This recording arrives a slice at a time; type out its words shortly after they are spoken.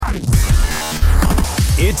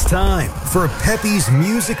It's time for Peppy's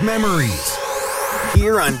Music Memories.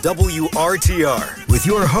 Here on WRTR with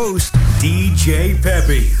your host, DJ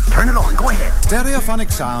Peppy. Turn it on, go ahead. Stereophonic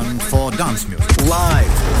sound for dance music.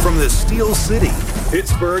 Live from the Steel City,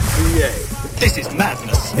 Pittsburgh, PA. This is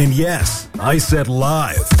madness. And yes, I said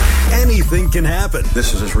live. Anything can happen.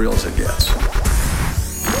 This is as real as it gets.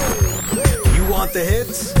 You want the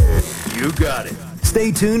hits? You got it. Stay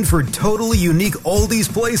tuned for totally unique oldies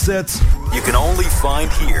play sets you can only find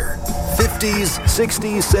here. 50s,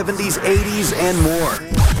 60s, 70s, 80s, and more.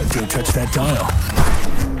 Don't touch that dial.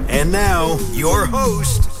 And now, your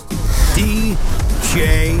host,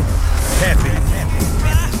 DJ Peppy.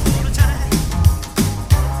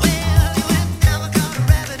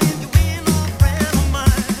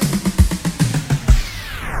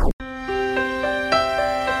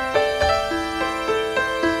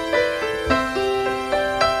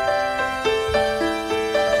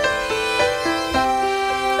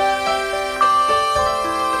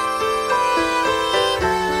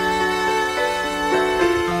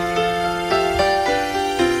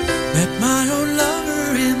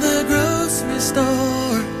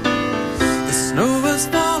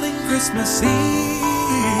 Christmas Eve,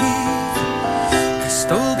 I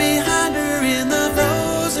stole behind her in the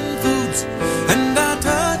frozen foods, and I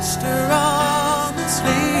touched her on the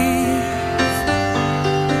sleeve.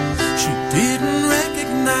 She didn't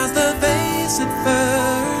recognize the face at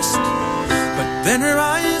first, but then her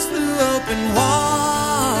eyes flew open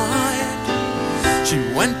wide. She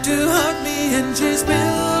went to hug me and she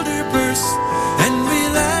spilled her purse, and we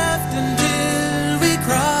laughed until we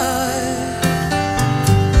cried.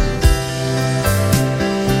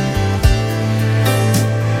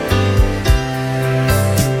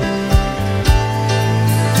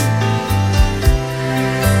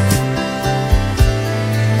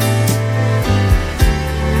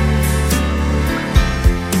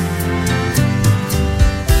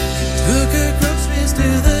 To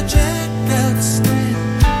the checkout stand,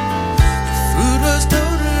 the food was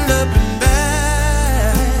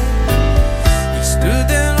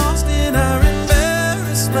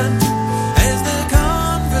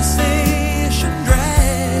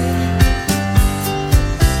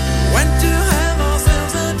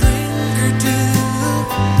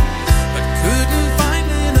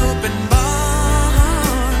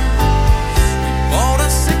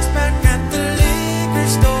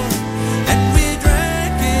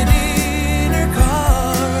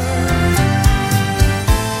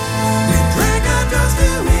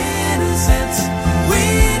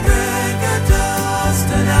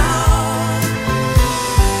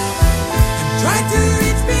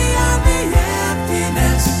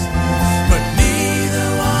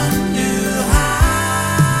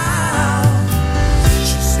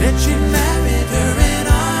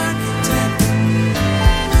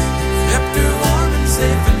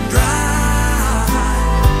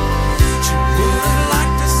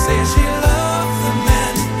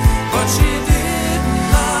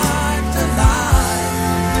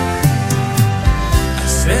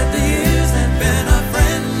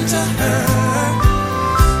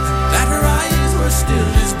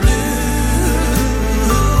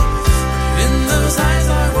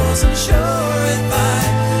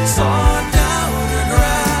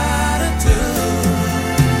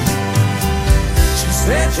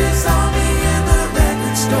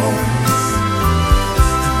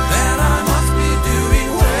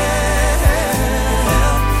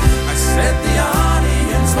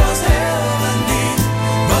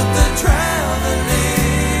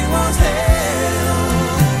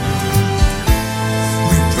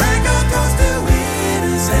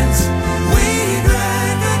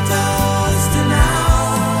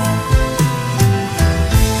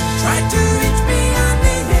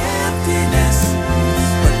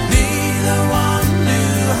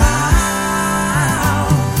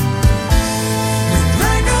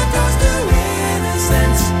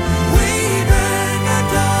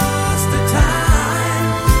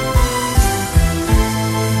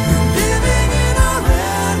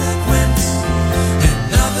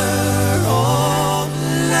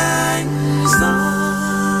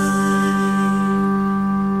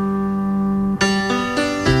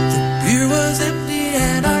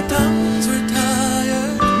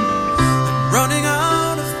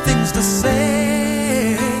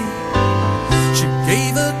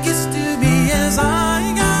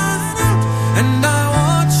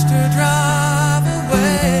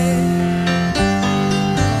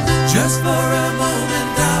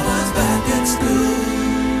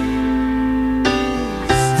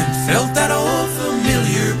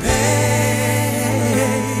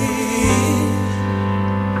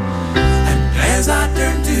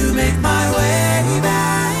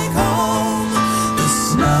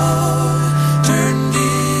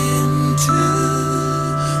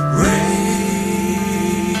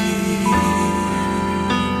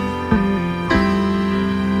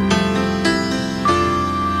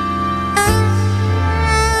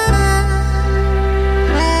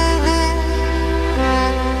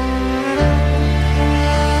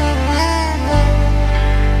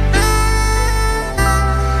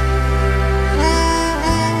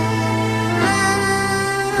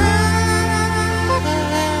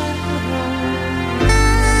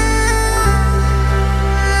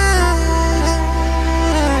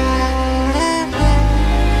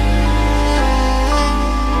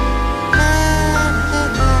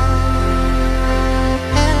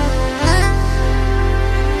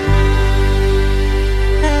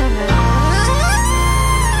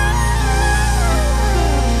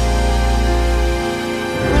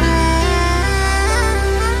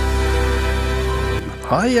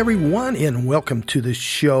Hi, everyone, and welcome to the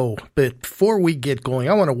show. But before we get going,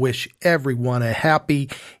 I want to wish everyone a happy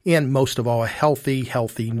and most of all a healthy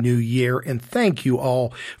new year. And thank you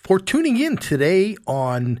all for tuning in today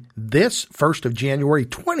on this 1st of January,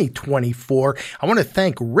 2024. I want to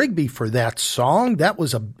thank Rigby for that song.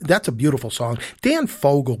 That's a beautiful song. Dan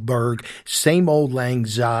Fogelberg, Same Old Lang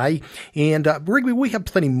Syne. And Rigby, we have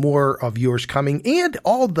plenty more of yours coming. And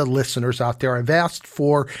all the listeners out there, I've asked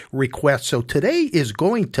for requests. So today is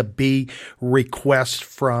going to be requests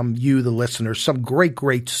from you, the listeners. Some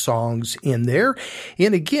great songs in there.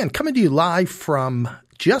 And again, coming to you live from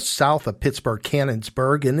just south of Pittsburgh,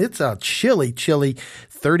 Canonsburg, and it's a chilly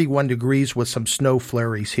 31 degrees with some snow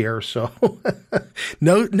flurries here. So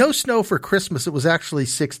no snow for Christmas. It was actually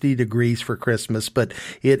 60 degrees for Christmas, but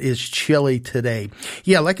it is chilly today.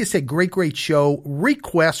 Yeah, like I said, great show.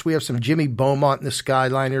 Requests, we have some Jimmy Beaumont and the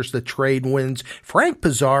Skyliners, the Trade Winds, Frank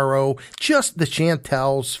Pizarro, just the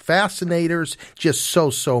Chantels, Fascinators, just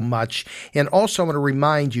so much. And also I want to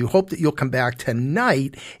remind you, hope that you'll come back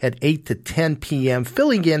tonight at 8 to 10 p.m.,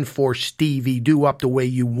 filling in for Stevie, Do Up the Way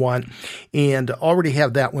You Want, and already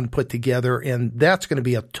have that one put together, and that's going to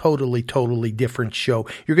be a totally different show.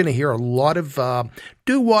 You're going to hear a lot of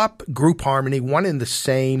doo-wop, group harmony, one and the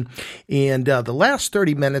same, and the last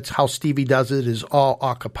 30 minutes, how Stevie does it, is all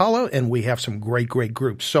a cappella, and we have some great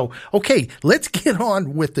groups. So, okay, let's get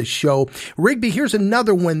on with the show. Rigby, here's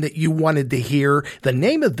another one that you wanted to hear. The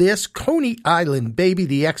name of this, Coney Island Baby,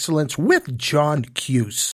 The Excellence with John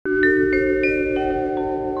Cuse.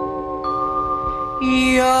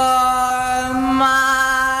 You're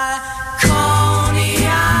my Coney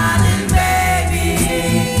Island baby,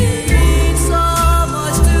 means so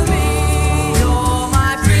much to me. You're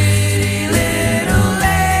my pretty little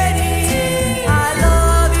lady, I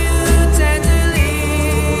love you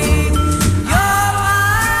tenderly. You're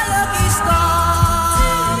my lucky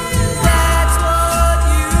star, that's what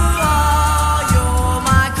you are. You're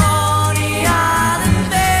my Coney Island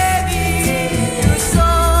baby, you're so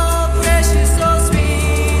precious, so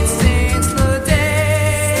sweet, since the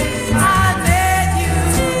day I met you,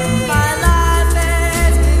 my life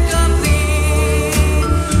has been complete.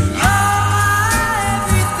 You're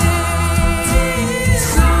everything,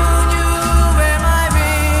 soon you wear my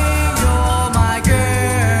ring, you're my girl.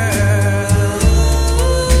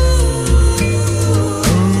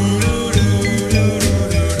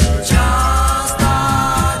 Just the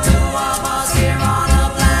two of us here on a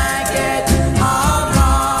blanket of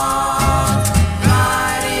love,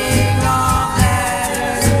 writing love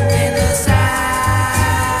letters in the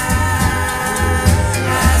sand.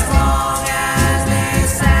 As long as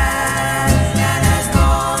there's sand, and as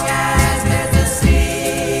long as there's the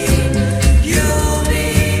sea, you'll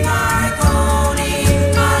be my Coney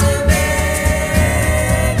Island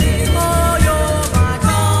baby. Oh, you're my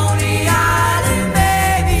Coney Island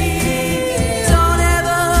baby. Don't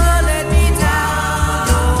ever let me down.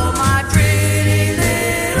 You're my pretty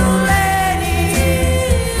little lady.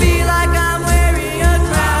 Feel like I'm wearing a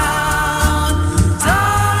crown.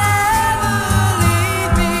 Don't ever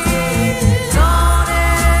leave me. Don't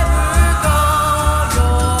ever go.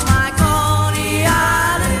 You're my Coney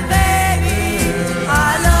Island baby. I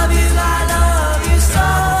love you so.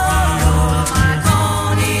 You're my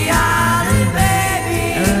Coney Island baby.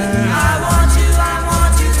 I want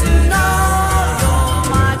you to know. You're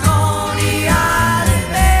my Coney Island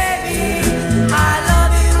baby. I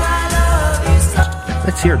love you so.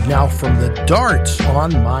 Let's hear it now from the Darts,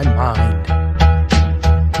 On My Mind.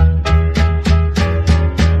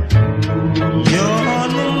 You're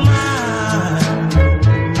on my mind.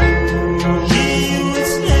 Here you would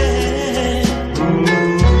stay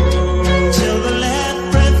till the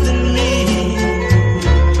last breath in me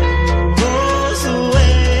goes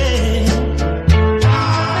away.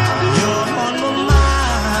 You're on my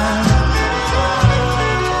mind.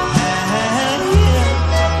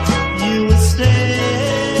 You would stay.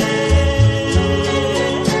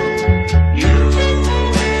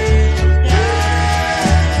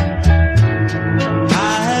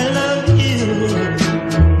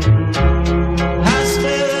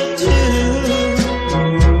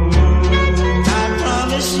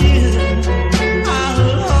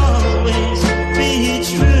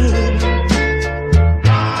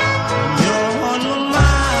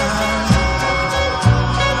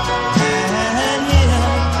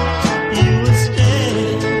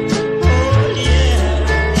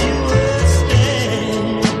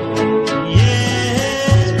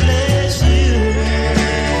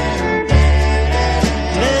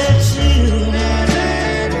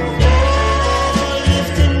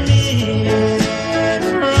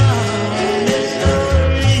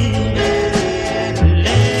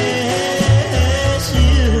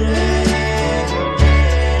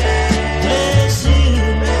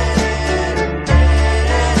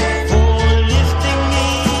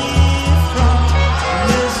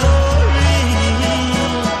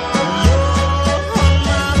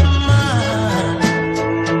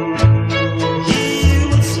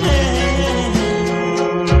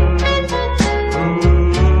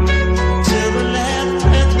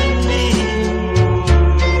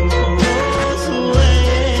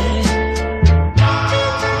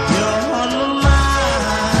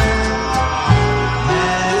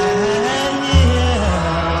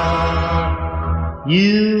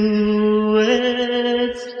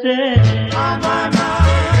 stay. On my mind.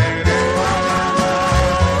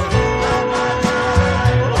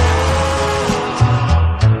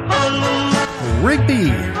 Rigby,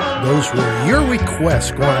 those were your requests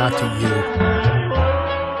going out to you.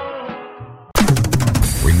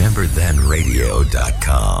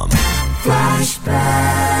 RememberThenRadio.com.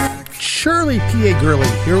 Shirley P.A. Gurley,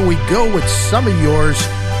 here we go with some of yours.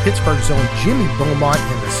 Pittsburgh's own Jimmy Beaumont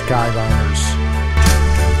and the Skyliners.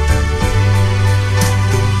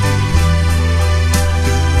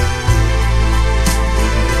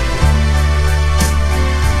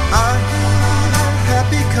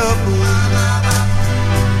 Happy couple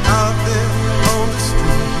out there on the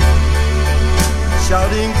street,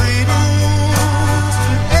 shouting greetings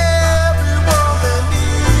to everyone they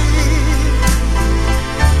meet.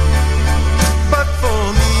 But for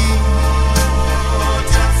me,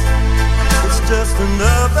 it's just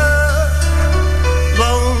another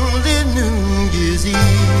lonely New Year's Eve.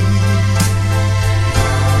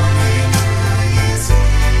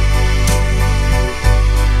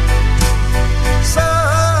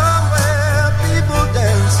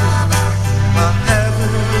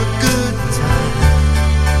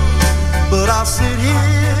 I'll sit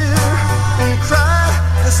here and cry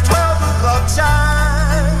this 12 o'clock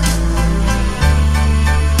chime.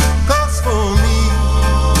 'Cause for me,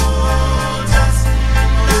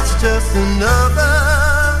 it's just another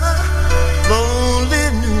lonely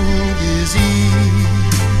New Year's Eve.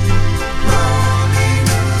 Lonely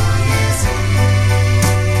New Year's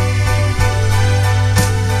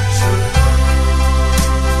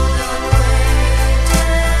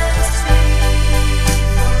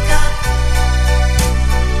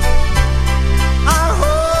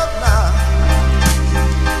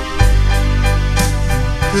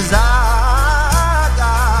Cause I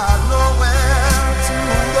got nowhere to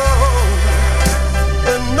go,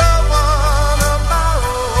 and no one of my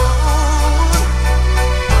own.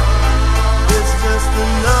 It's just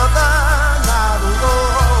another night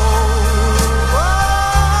alone. Oh,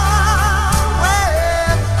 when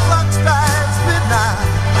the clock strikes midnight,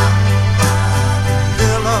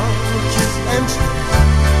 they'll all kiss and shake,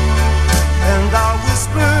 and I'll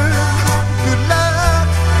whisper good luck,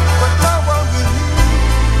 but no one will hear.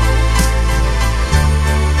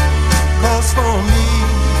 'Cause for me,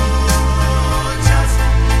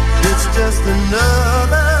 it's just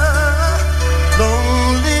another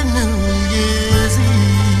lonely New Year's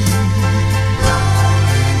Eve.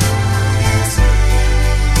 Lonely New Year's Eve.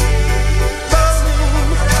 Lonely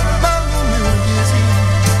New Year's Eve.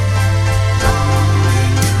 Lonely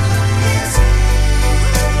New Year's Eve.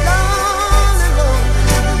 Lonely,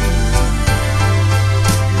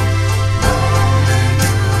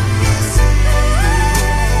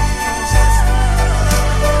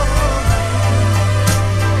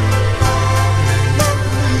 lonely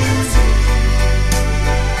New Year's Eve.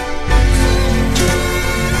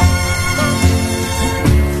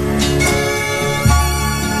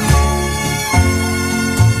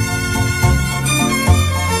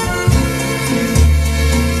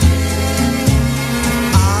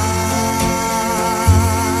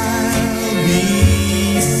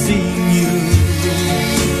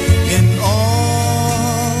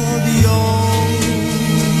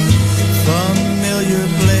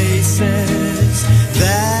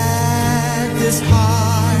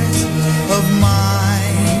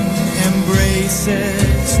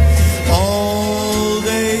 All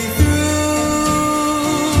day through,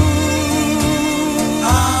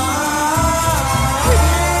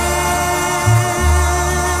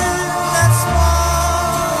 that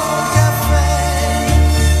small cafe,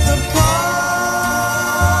 the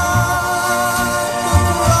park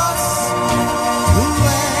across the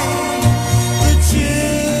way, the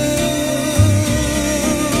children's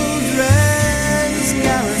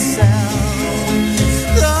carousel,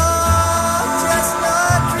 the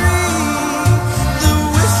chestnut tree, the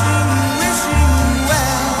wishing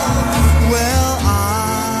well. Well, I'll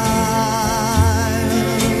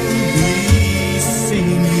be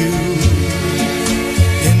seeing you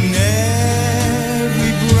in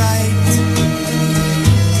every bright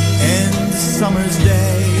and summer's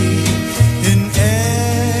day, in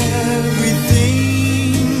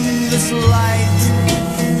everything that's light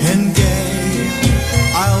and gay.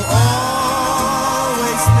 I'll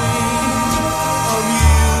always think of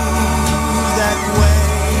you that way.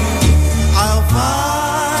 I'll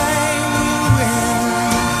find you in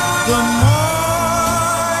the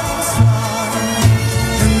morning sun,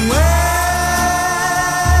 and when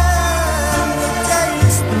the day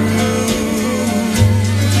is through,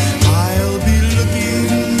 I'll be looking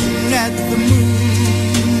at the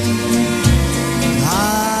moon.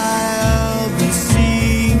 I'll be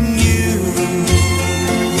seeing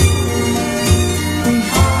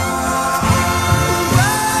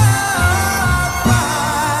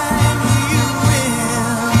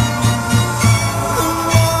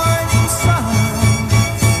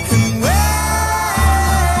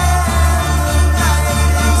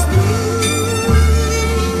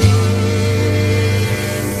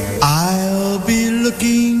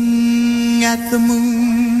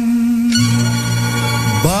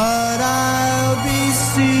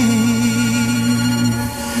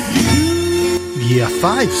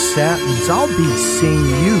Five Satins, I'll Be Seeing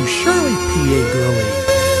You, Shirley P.A. Gurley.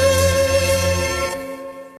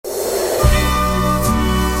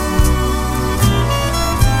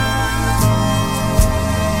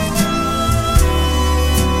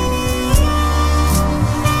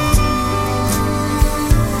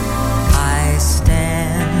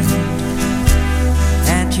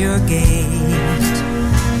 Your gate,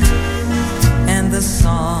 and the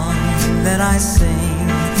song that I sing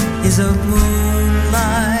is of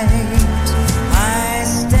moonlight. I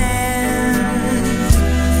stand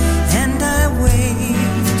and I wait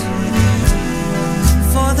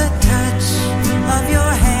for the touch of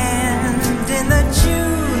your hand in the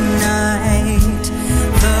June night.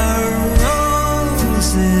 The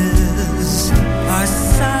roses are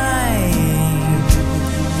sighing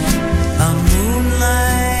a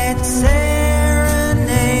moonlight serenade.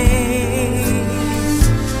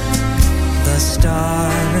 The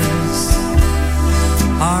stars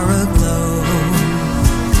are aglow,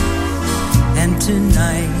 and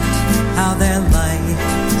tonight how their light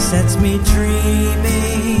sets me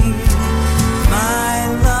dreaming. My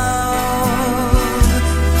love,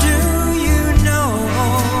 do you know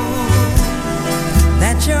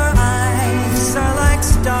that your eyes are like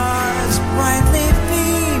stars brightly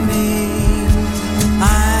beaming?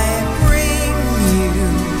 I bring you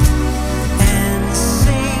and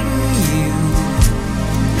sing you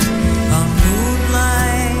a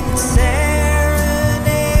moonlight serenade.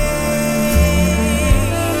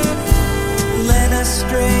 Led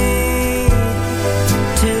astray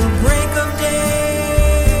till break of day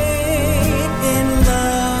in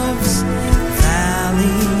love's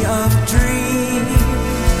valley of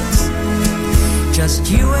dreams. Just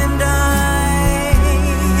you and I,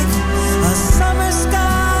 a summer sky,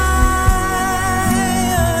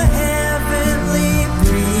 a heavenly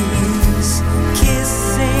breeze,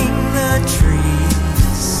 kissing the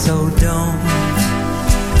trees. So don't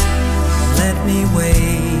let me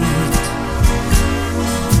wait.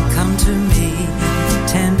 Come to me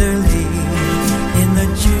tenderly in the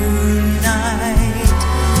June night.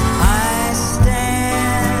 I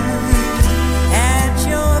stand at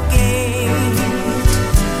your gate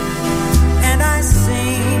and I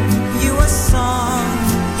sing you a song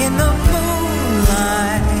in the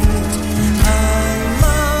moonlight, a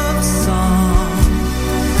love song,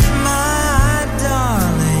 my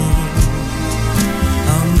darling,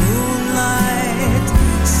 a moonlight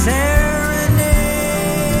serenade.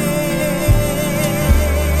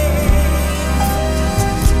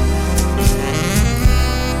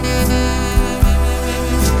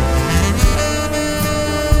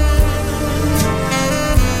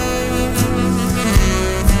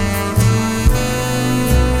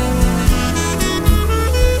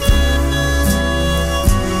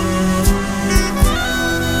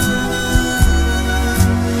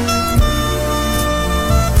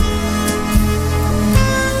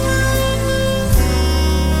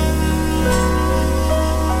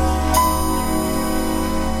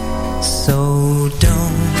 So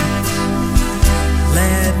don't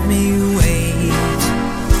let me wait.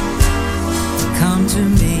 Come to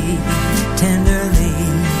me tenderly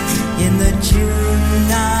in the June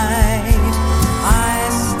night. I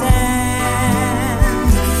stand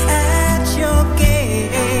at your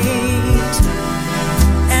gate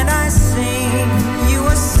and I sing you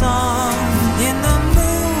a song in the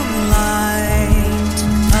moonlight,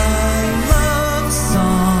 a love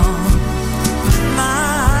song,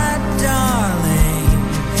 my darling,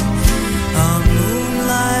 a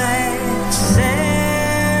moonlight serenade.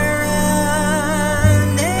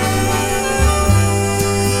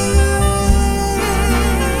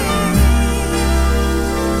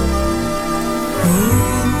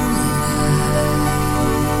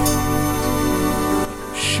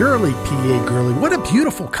 Shirley P.A. Gurley. What a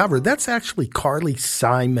beautiful cover. That's actually Carly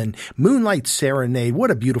Simon. Moonlight Serenade. What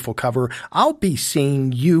a beautiful cover. I'll Be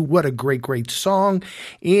Seeing You. What a great, great song.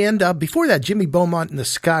 And before that, Jimmy Beaumont and the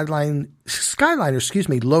Skyliner,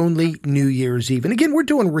 Lonely New Year's Eve. And again, we're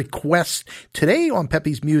doing requests today on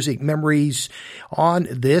Pepe's Music Memories on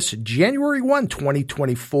this January 1,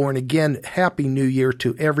 2024. And again, Happy New Year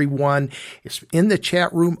to everyone. It's in the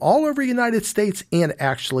chat room all over the United States and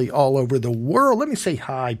actually all over the world. Let me say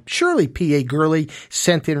hi. Shirley P.A. Gurley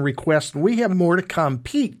sent in requests, and we have more to come.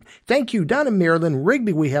 Pete, thank you. Down in Maryland,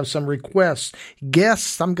 Rigby, we have some requests.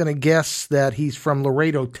 Guess, I'm going to guess that he's from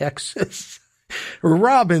Laredo, Texas.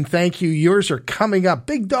 Robin, thank you. Yours are coming up.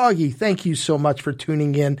 Big Doggy, thank you so much for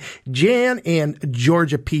tuning in. Jan and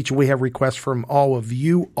Georgia Peach, we have requests from all of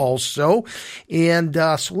you also. And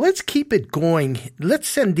so let's keep it going. Let's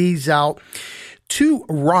send these out to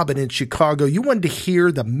Robin in Chicago. You wanted to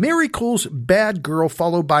hear the Miracles, Bad Girl,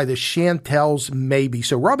 followed by the Chantels, Maybe.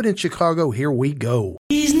 So Robin in Chicago, here we go.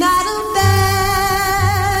 She's not a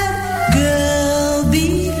bad girl because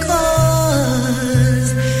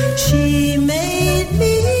she made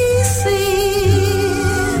me see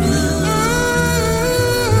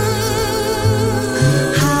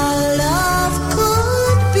how love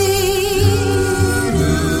could be.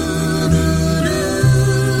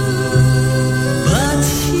 But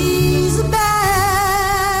she's a bad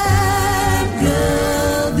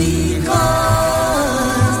girl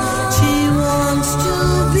because she wants to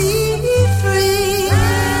be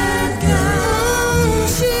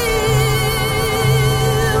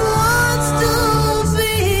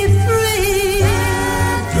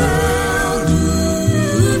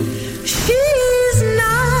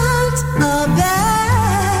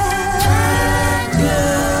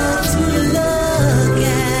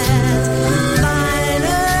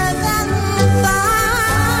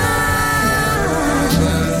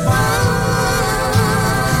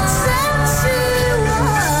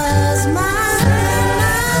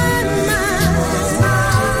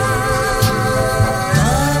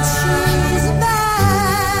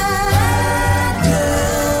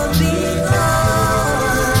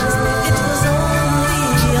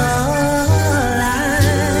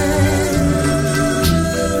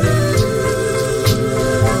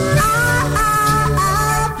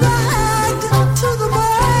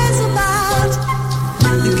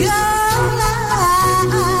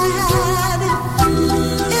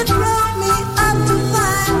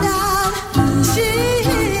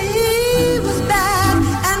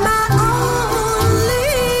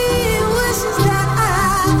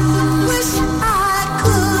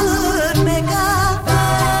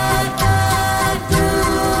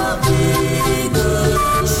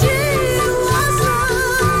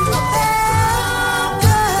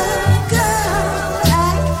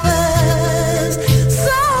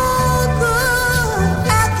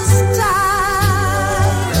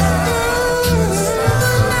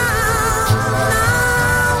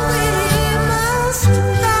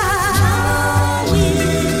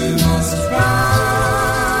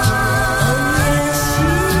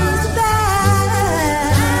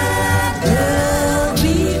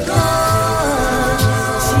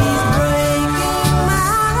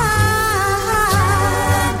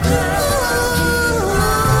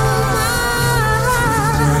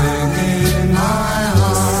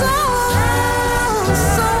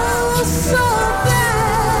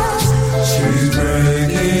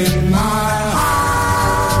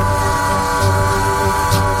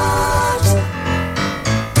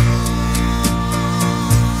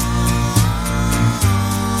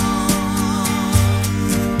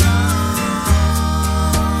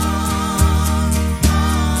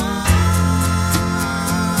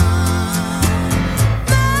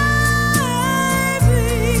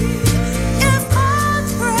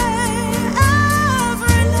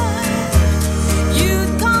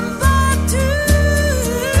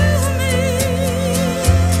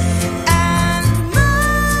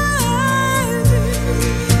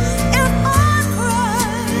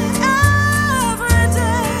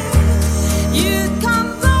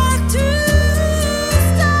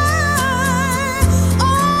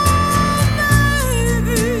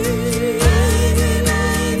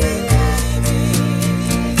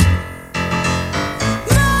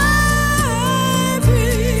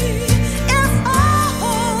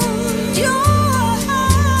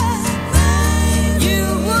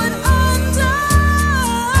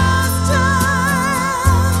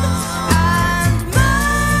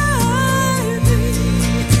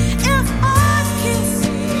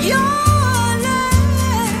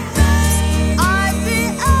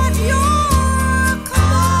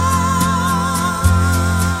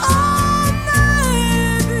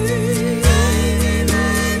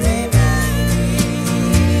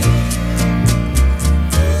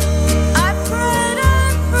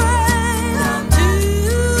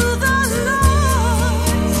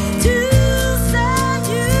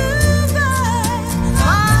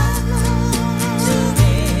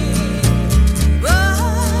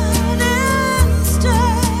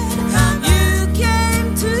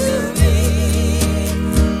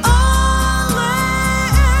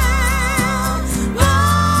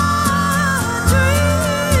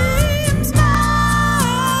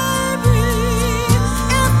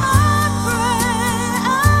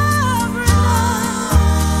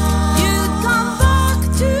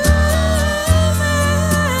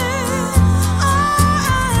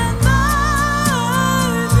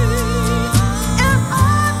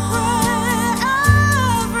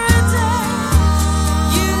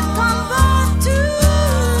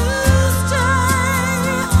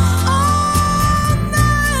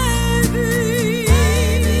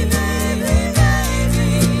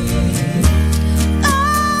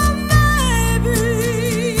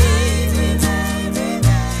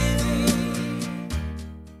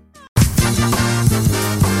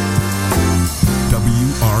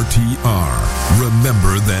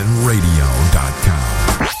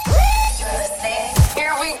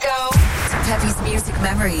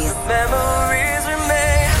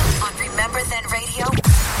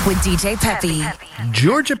with DJ Peppy.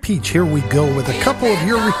 Georgia Peach, here we go with a couple of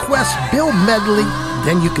your requests. Bill Medley,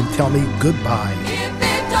 Then You Can Tell Me Goodbye.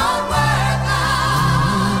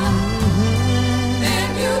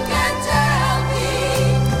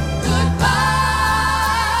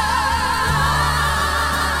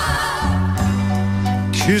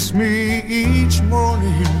 Kiss me each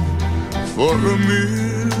morning for a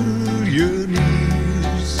million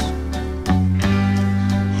years.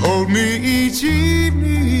 Hold me each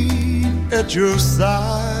evening at your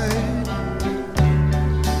side.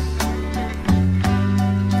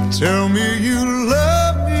 Tell me you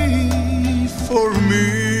love me for a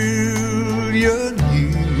million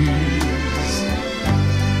years.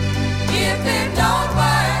 If it don't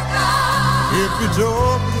work out, if it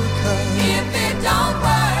don't work out, if it don't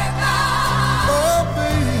work out, oh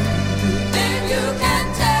baby, then you can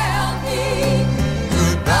tell me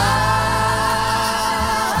goodbye.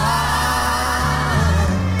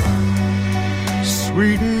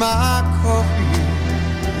 Sweeten my coffee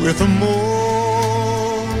with a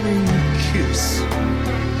morning kiss.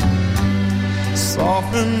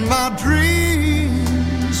 Soften my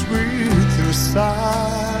dreams with your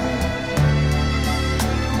sigh.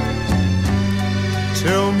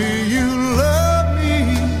 Tell me you love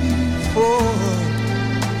me for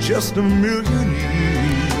just a million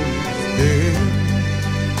years. Then,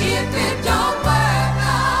 if it don't work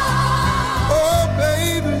out, oh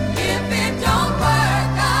baby, if it don't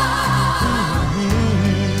work out,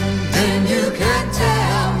 then you can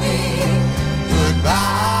tell me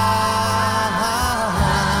goodbye.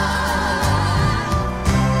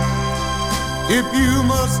 If you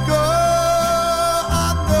must go, I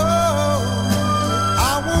know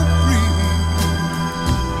I won't grieve.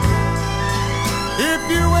 If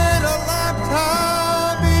you wait a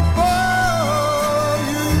lifetime before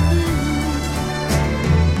you leave,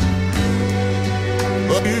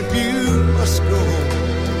 but if you must go,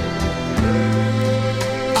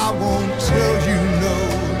 I won't tell you no,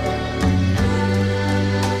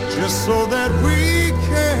 just so that we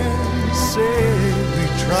can say we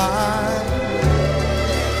tried.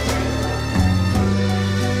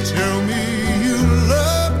 Tell me you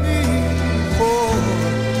love me for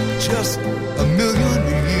just a million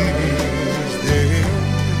years. Then,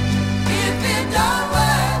 if it don't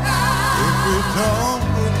work out, if it don't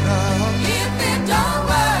work out, if it don't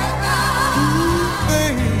work out, ooh,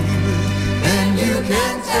 baby, then you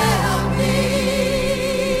can tell me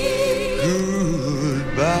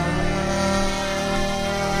goodbye.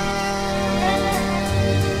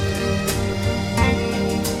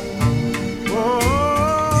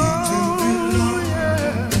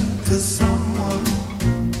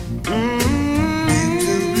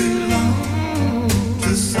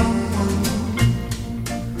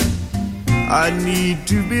 I need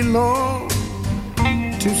to belong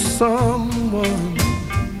to someone.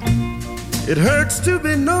 It hurts to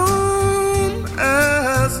be known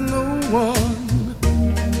as no one.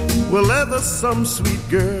 Will ever some sweet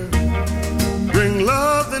girl bring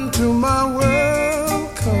love into my world?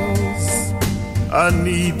 'Cause I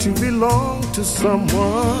need to belong to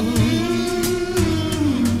someone.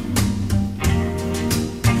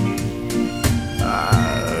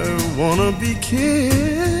 I wanna be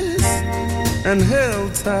kissed and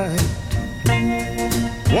held tight.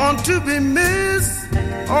 Want to be missed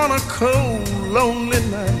on a cold, lonely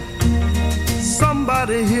night.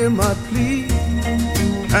 Somebody hear my plea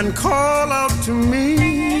and call out to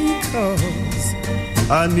me, 'cause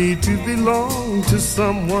I need to belong to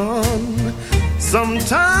someone.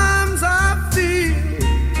 Sometimes I feel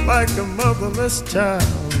like a motherless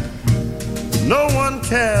child. No one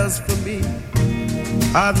cares for me.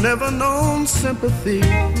 I've never known sympathy.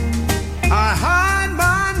 I hide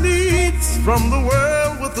my needs from the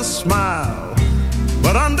world with a smile.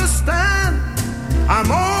 But understand, I'm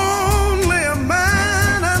only a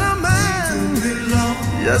man, and a man,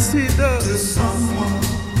 yes he does.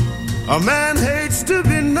 A man hates to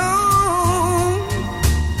be known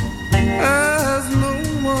as no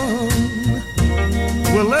one.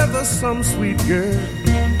 Will ever some sweet girl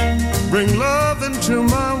bring love into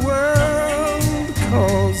my world?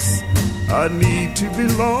 'Cause I need to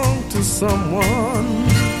belong to someone.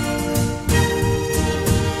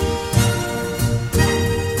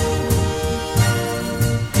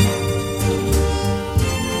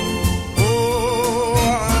 Oh,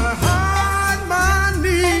 I hide my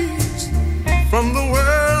needs from the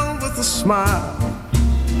world with a smile.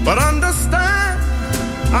 But understand,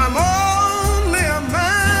 I'm only a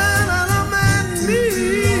man, and a man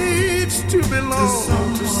needs to belong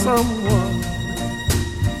to someone.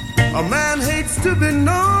 A man hates to be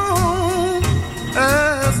known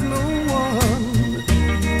as no one.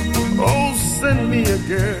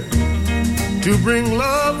 to bring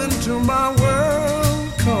love into my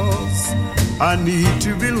world, 'cause I need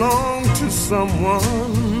to belong to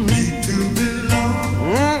someone. Need to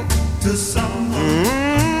belong to someone.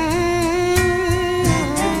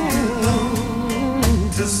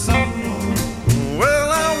 To someone.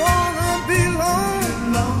 Well, I wanna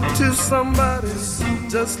belong to somebody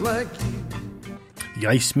just like you. The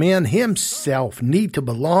Iceman himself, Need to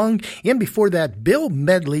Belong. And before that, Bill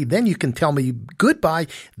Medley, Then You Can Tell Me Goodbye.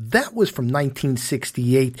 That was from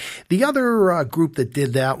 1968. The other group that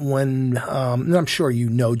did that one, and I'm sure you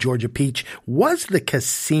know, Georgia Peach, was the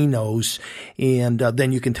Casinos. And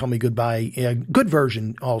Then You Can Tell Me Goodbye. A good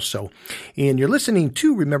version also. And you're listening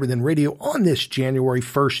to Remember Then Radio on this January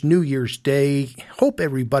 1st, New Year's Day. Hope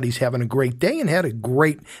everybody's having a great day and had a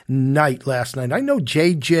great night last night. I know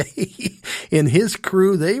JJ and his crew,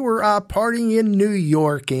 they were partying in New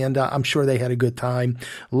York, and I'm sure they had a good time.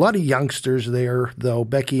 A lot of youngsters there, though.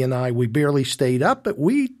 Becky and I, we barely stayed up, but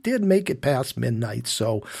we did make it past midnight.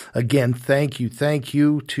 So, again, thank you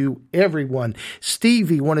to everyone.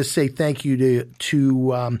 Stevie, want to say thank you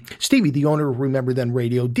to Stevie, the owner of Remember Then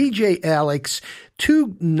Radio, DJ Alex.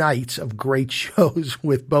 2 nights of great shows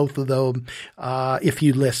with both of them, if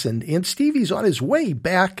you listened. And Stevie's on his way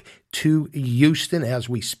back to Houston as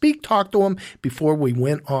we speak. Talk to him before we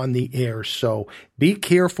went on the air. So be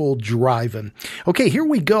careful driving. Okay, here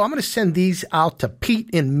we go. I'm going to send these out to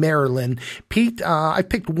Pete in Maryland. Pete, I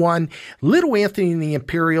picked one, Little Anthony and the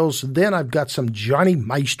Imperials. Then I've got some Johnny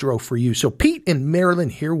Maestro for you. So Pete in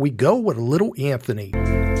Maryland, here we go with a Little Anthony.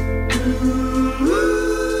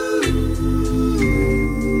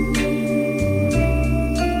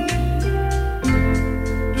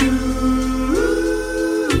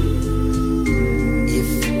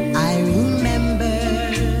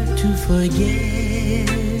 Forget,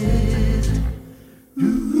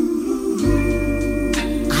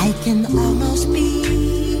 I can almost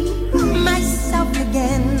be myself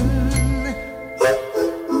again,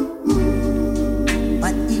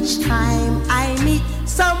 but each time I meet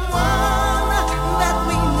someone that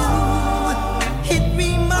we knew, it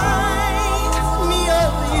reminds me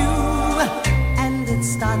of you, and it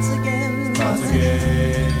starts again,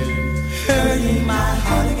 hurting my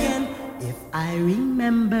heart again. If I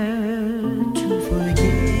remember to forget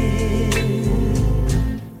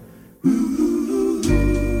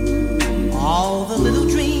all the little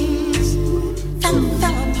dreams that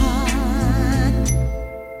fell apart,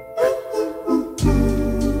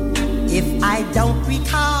 if I don't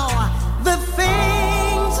recall the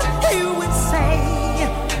things you would say,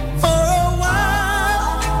 for a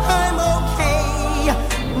while I'm okay,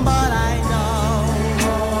 but I know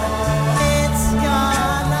it's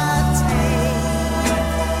gonna take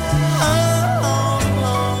a long,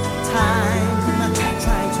 long time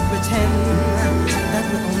trying to pretend that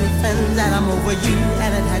we're only friends, that I'm over you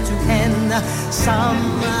and it had to end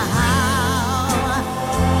somehow.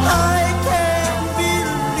 I can't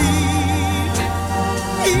believe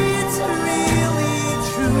it's really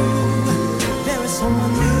true. There is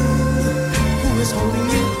someone new who is holding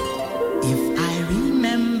you. If I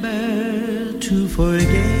remember to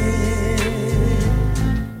forget,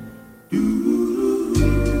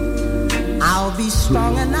 I'll be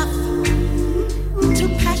strong enough to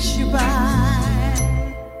pass you by.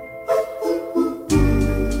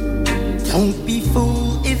 Don't be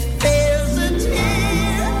fooled if there's a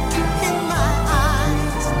tear in my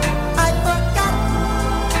eyes. I forgot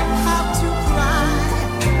how to cry,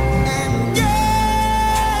 and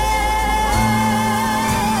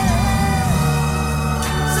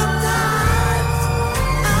sometimes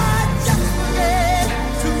I just forget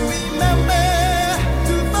to remember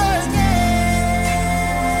to forget.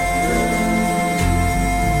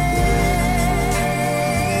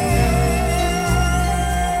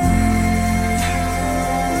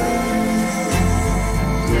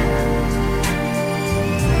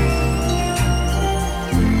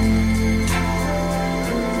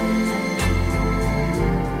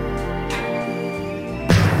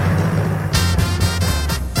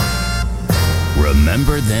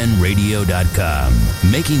 RememberThenRadio.com.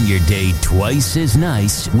 Making your day twice as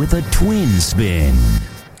nice with a twin spin.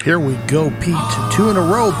 Here we go, Pete. 2 in a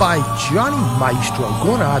row by Johnny Maestro.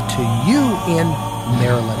 Going out to you in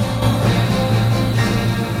Maryland.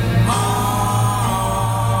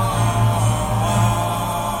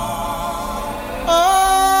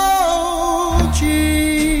 Oh,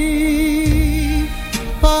 gee,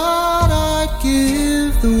 but I'd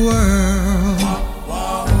give the world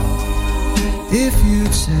if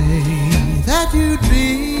you'd say that you'd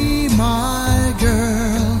be my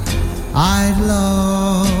girl. I'd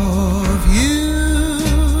love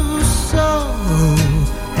you so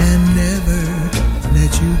and never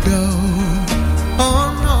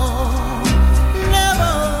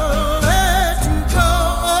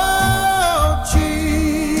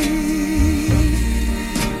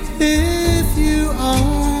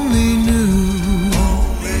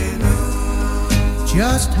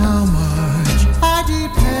how much I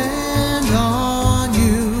depend on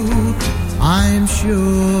you, I'm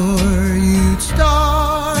sure you'd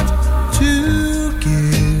start to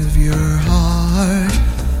give your heart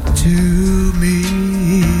to me.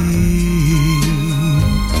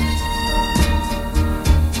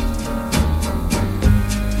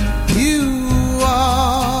 You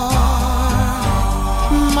are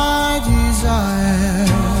my desire,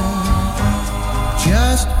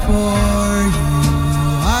 just for you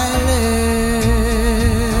I live.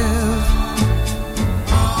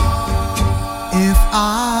 If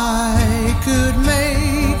I could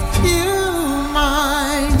make you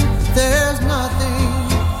mine, there's nothing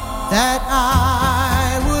that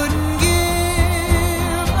I wouldn't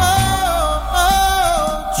give. Oh,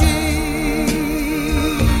 gee,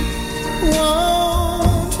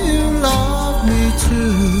 won't you love me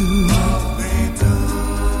too?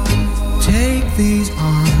 Take these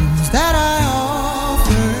arms that I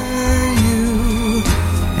offer you,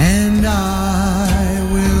 and I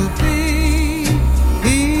will be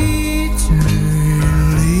eternally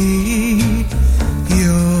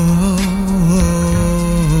yours.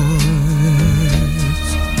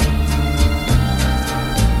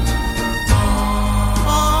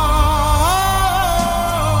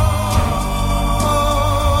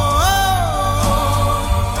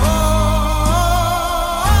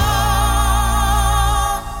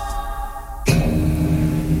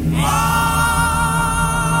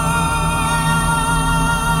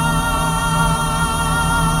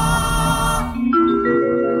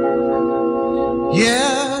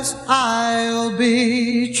 Yes, I'll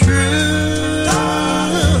be true.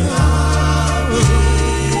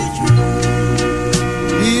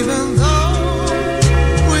 Even though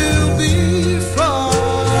we'll be far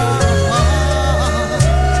apart,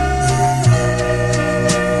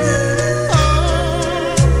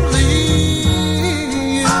 only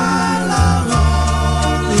you,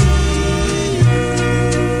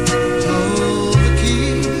 hold the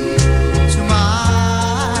key to my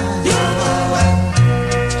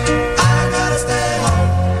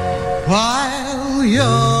while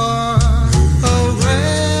you're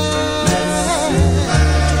away.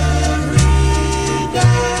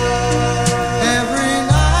 Every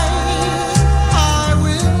night I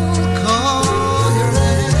will call your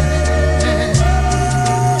name, and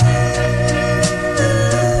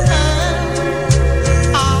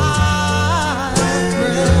I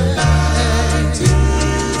pray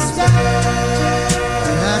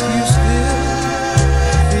that you still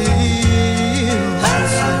feel the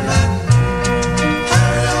same.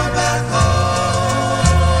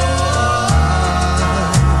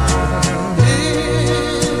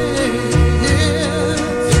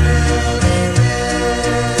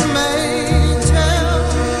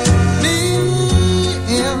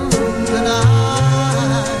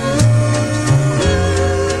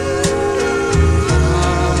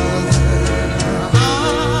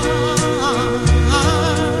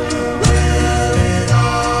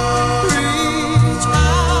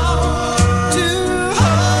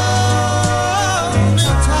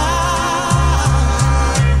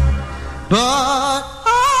 But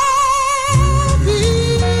I'll be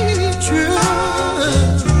true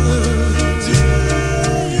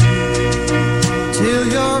till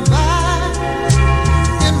you're back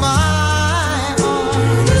in my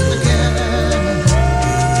arms again.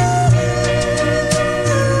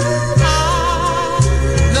 I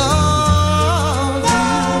love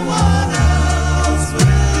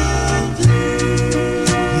you.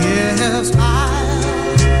 Yes, I'll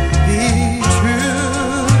be true.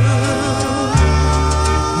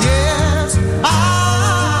 Yes, I'll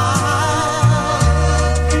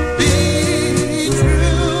be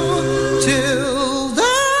true till then.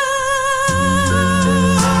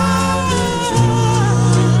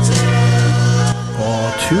 Oh,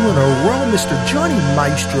 two in a row, Mr. Johnny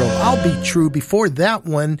Maestro. I'll be true. Before that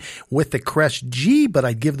one with the Crest G, but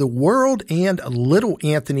I'd give the world and Little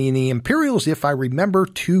Anthony and the Imperials, if I remember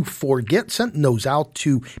to forget. Sending those out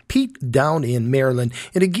to Pete down in Maryland.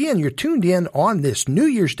 And again, you're tuned in on this New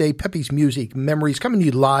Year's Day, Pepe's Music Memories, coming to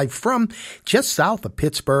you live from just south of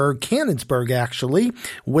Pittsburgh, Cannonsburg actually,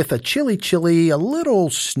 with a chilly, a little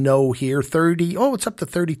snow here, it's up to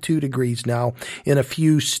 32 degrees now, and a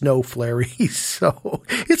few snow flurries. So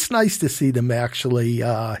it's nice to see them actually.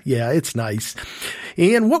 Yeah, it's nice.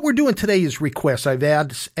 And what we're doing today is requests. I've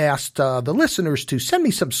asked the listeners to send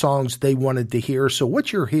me some songs they wanted to hear. So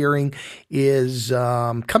what you're hearing is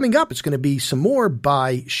coming up. It's going to be some more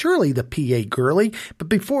by Shirley the PA Girlie. But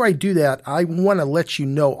before I do that, I want to let you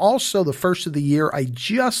know also the first of the year, I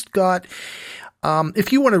just got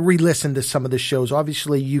If you want to re-listen to some of the shows,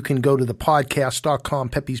 obviously you can go to the podcast.com,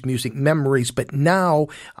 Pepe's Music Memories. But now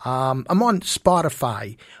I'm on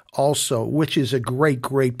Spotify also, which is a great,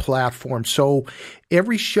 great platform. So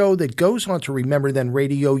every show that goes on to Remember Then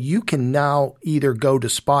Radio, you can now either go to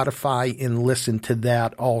Spotify and listen to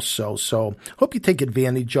that also. So hope you take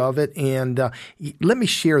advantage of it. And let me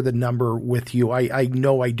share the number with you. I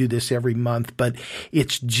know I do this every month, but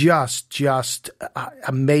it's just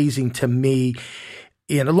amazing to me.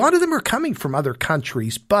 And a lot of them are coming from other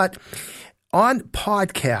countries. But on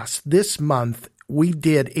podcasts this month, we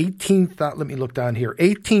did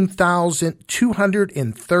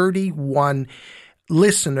 18,231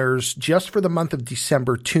 listeners just for the month of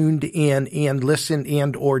December tuned in and listen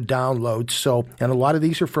and or download. So, and a lot of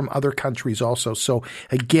these are from other countries also. So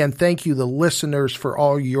again, thank you, the listeners, for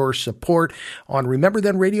all your support on Remember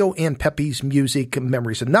Then Radio and Pepe's Music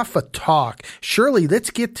Memories. Enough of talk. Shirley, let's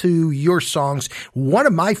get to your songs. One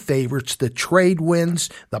of my favorites, The Trade Winds,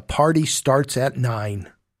 The Party Starts at 9.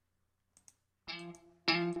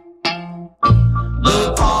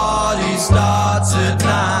 The party starts at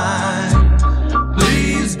 9.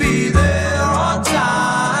 Please be there on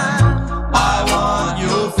time. I want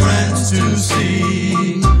your friends to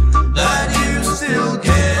see that you still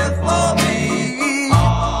care for me.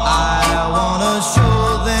 I want to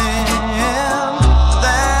show them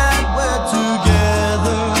that we're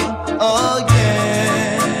together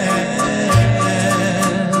again.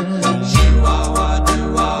 Chihuahua,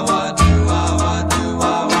 chihuahua, chihuahua,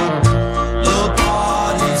 chihuahua. The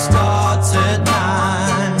party starts at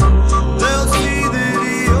 9. They'll see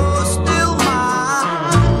that you're still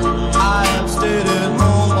mine. I have stayed at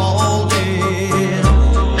home all day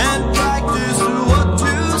and practiced what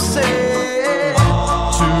to say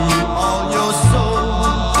to all your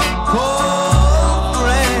so-called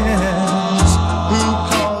friends who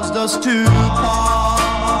caused us to part.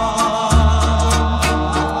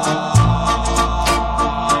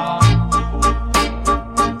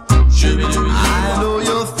 I know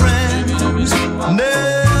your friends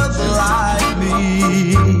never like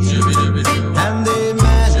me, and they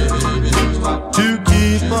manage to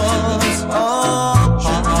keep us apart.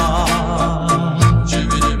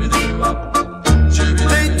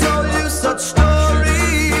 They told you such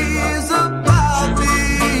stories about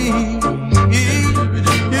me. You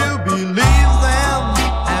believe them,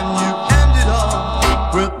 and you ended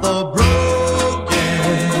up with a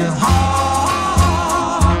broken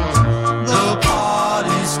heart. The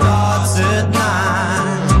party starts at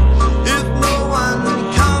 9. If no one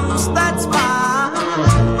comes, that's fine.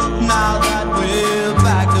 Now that we're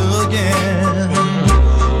back again,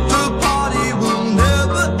 the party will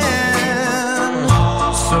never end.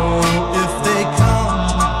 So if they come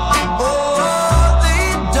or they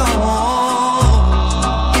don't,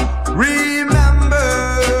 remember.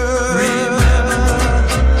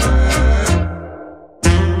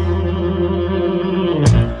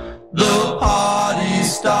 The party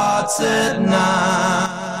starts at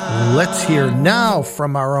 9. Let's hear now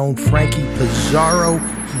from our own Frankie Pizarro.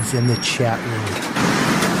 He's in the chat room.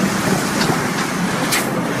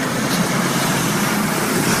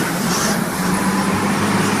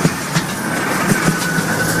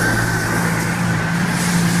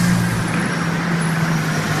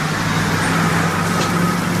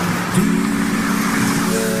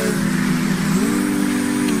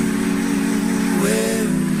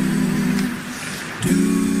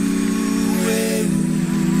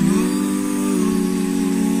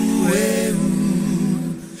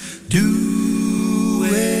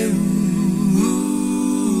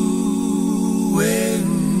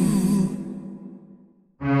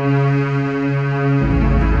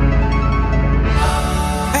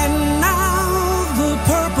 And now the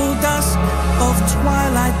purple dusk of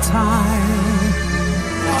twilight time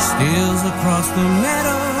steals across the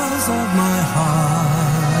meadows of my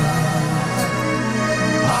heart.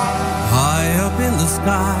 High up in the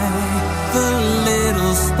sky, the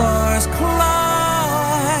little stars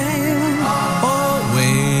climb,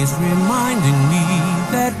 always reminding me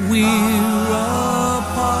that we're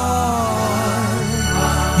apart.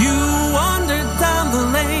 You wandered down the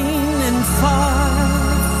lane and far,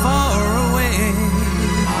 far away,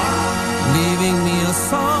 leaving me a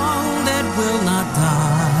song that will not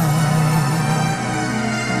die.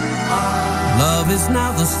 Love is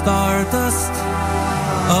now the stardust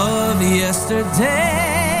of yesterday,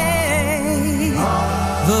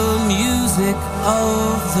 the music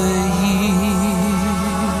of the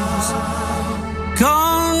years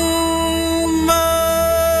gone by.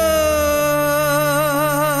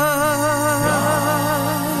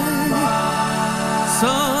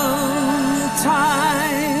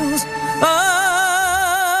 Sometimes I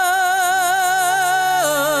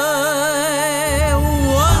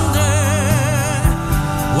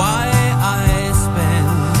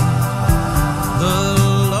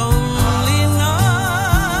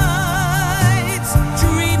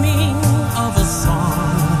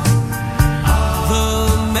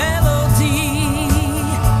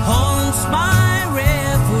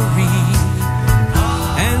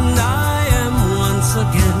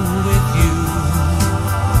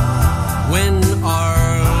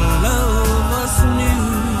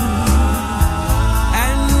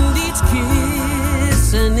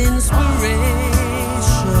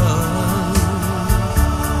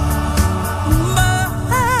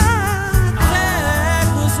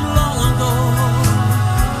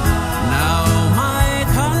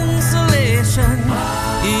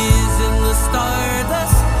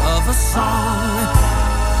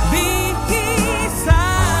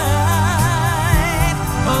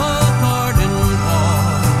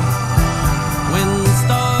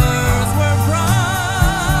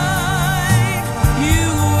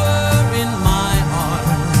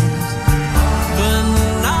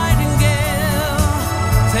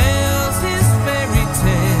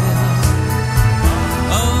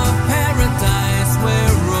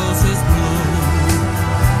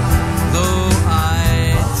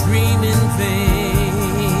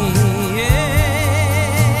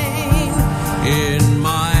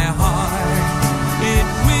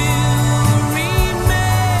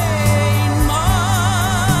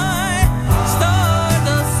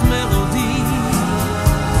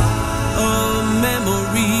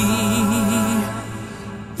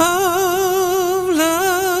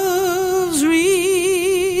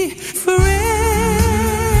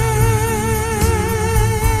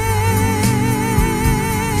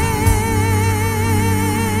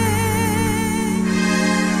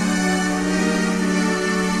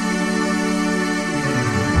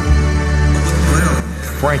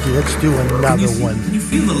Frankie, let's do another one. Can you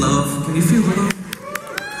feel the love? Can you feel the love?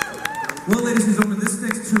 Well, ladies and gentlemen, this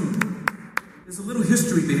next tune, there's a little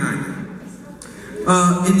history behind it.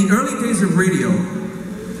 In the early days of radio,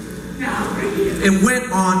 it went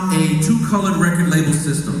on a two-colored record label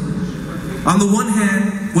system. On the one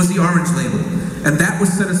hand was the orange label, and that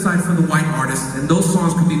was set aside for the white artists, and those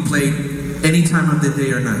songs could be played any time of the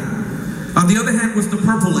day or night. On the other hand was the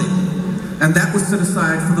purple label, and that was set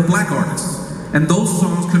aside for the black artists, and those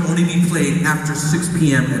songs could only be played after 6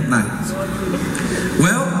 p.m. at night.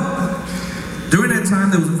 Well, during that time,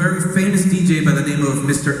 there was a very famous DJ by the name of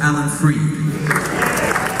Mr. Alan Freed.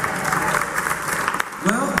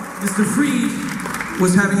 Well, Mr. Freed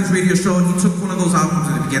was having his radio show, and he took one of those albums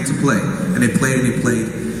and it began to play. And it played and it played.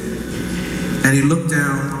 And he looked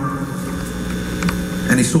down,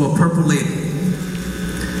 and he saw a purple label.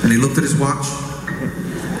 And he looked at his watch,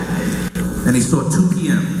 and he saw 2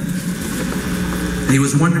 p.m. And he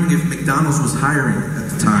was wondering if McDonald's was hiring at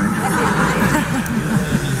the time.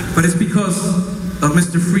 But it's because of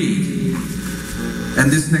Mr. Freed and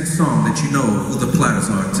this next song that you know who the Platters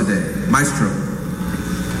are today. Maestro.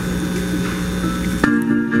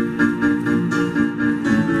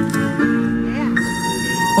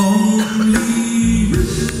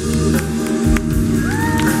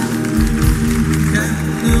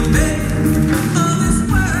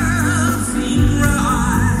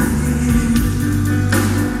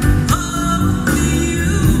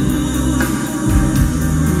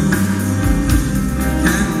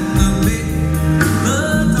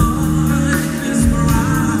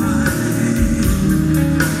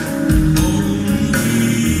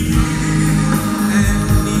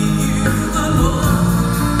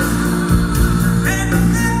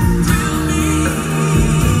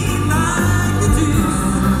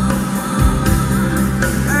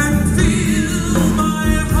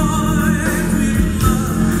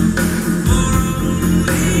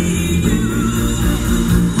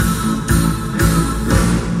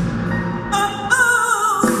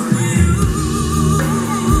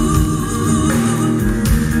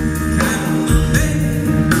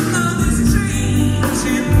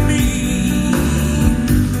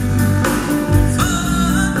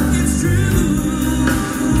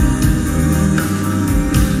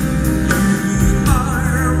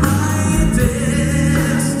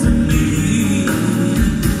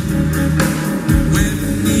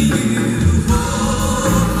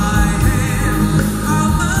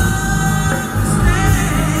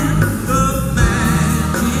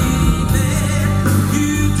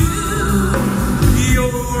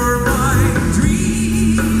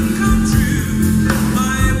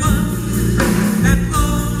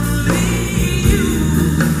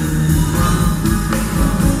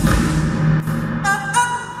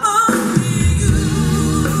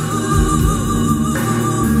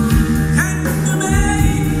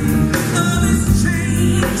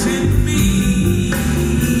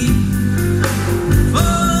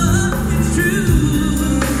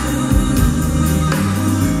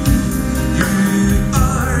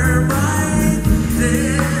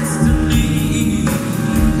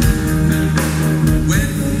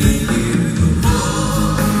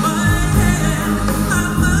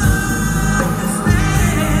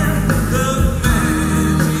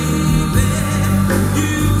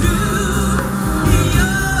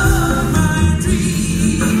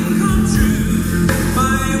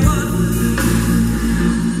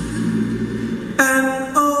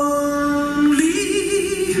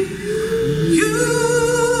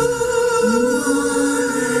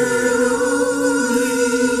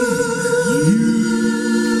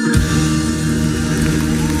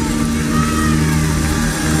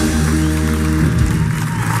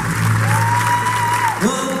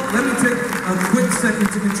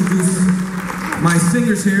 My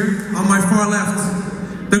singers here, on my far left,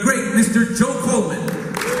 the great Mr. Joe Coleman.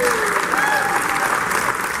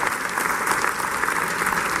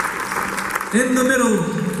 In the middle,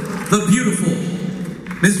 the beautiful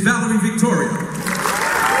Miss Valerie Victoria.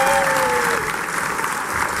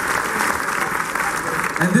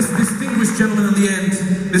 And this distinguished gentleman in the end,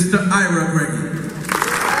 Mr. Ira Gregory.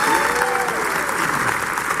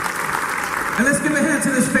 And let's give a hand to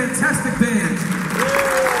this fantastic band.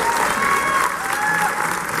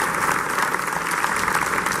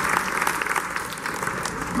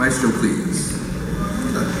 Maestro, please.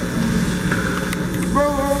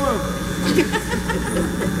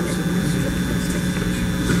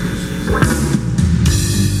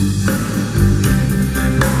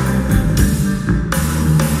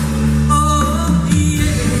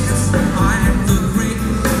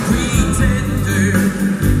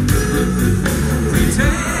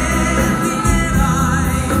 Pretending that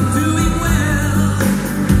I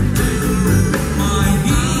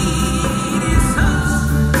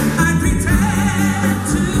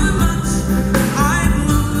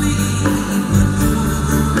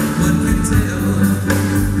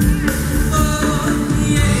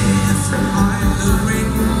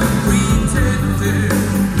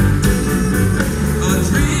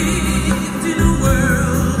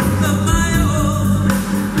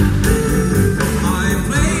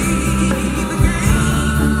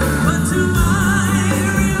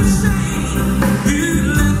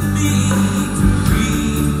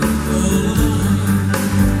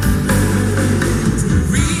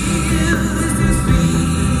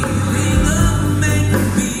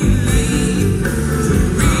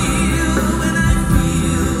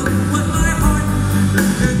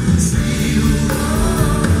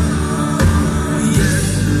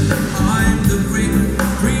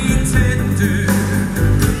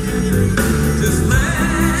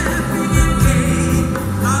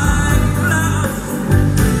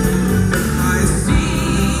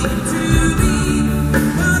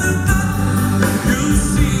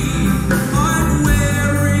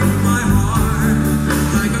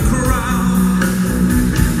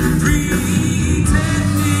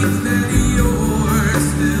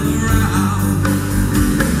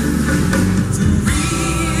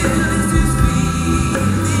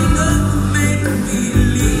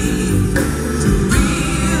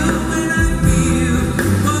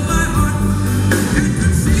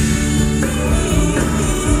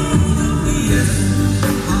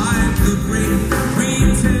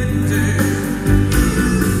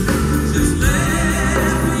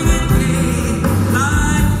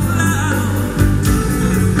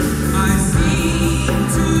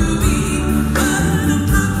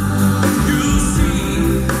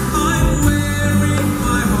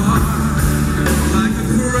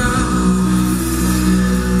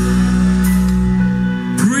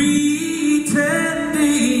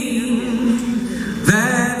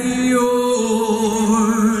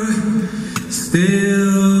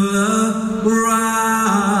still around.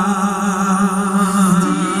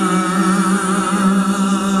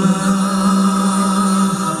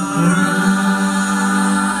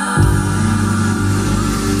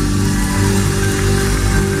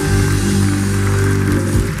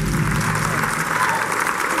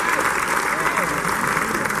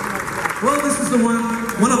 Well, this is the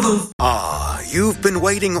one of those. You've been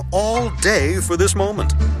waiting all day for this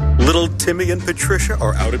moment. Little Timmy and Patricia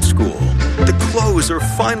are out at school. The clothes are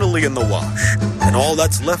finally in the wash. And all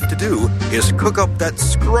that's left to do is cook up that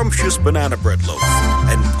scrumptious banana bread loaf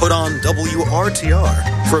and put on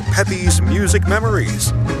WRTR for Peppy's Music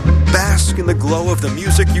Memories. Bask in the glow of the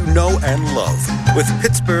music you know and love with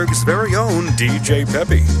Pittsburgh's very own DJ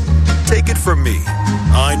Peppy. Take it from me.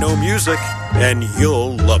 I know music, and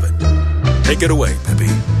you'll love it. Take it away, Peppy.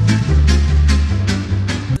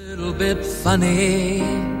 Bit funny,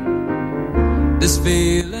 this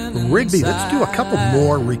feeling Rigby, let's do a couple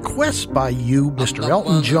more requests by you, Mr.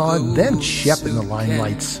 Elton John, then Shep in the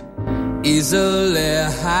Limelights. Easily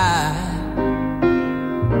high.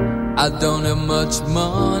 I don't have much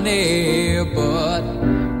money, but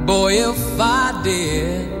boy, if I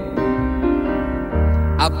did,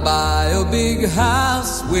 I'd buy a big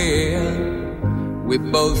house where we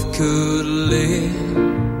both could live.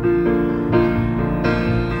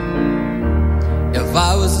 If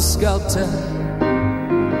I was a sculptor,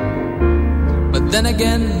 but then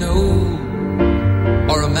again, no,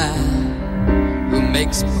 or a man who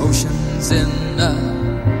makes potions in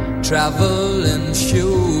a traveling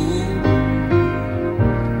shoe.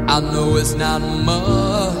 I know it's not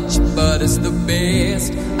much, but it's the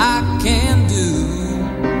best I can do.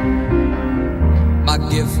 My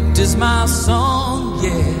gift is my song,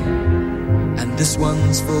 yeah, and this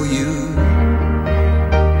one's for you.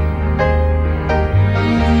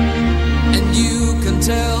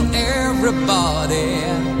 Tell everybody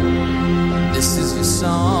this is your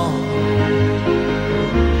song.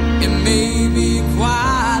 It may be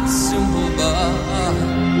quite simple, but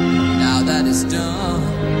now that it's done,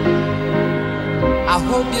 I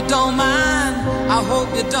hope you don't mind, I hope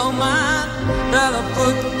you don't mind that I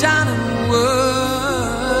put down in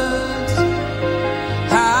words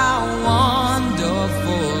how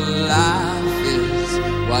wonderful life is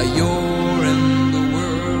while you're in.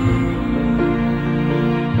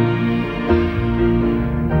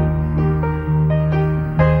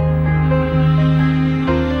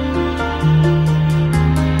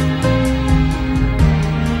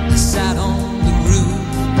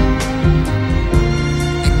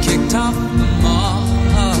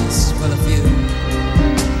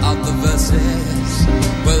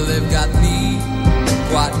 Well, they've got me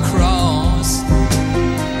quite cross,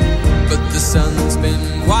 but the sun's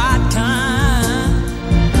been quite kind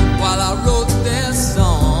while I wrote this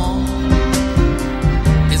song.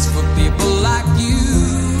 It's for people like you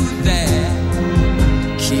that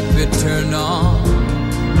keep it turned on.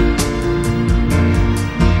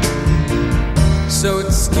 So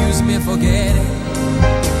excuse me for getting,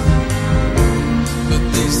 but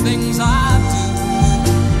these things I do,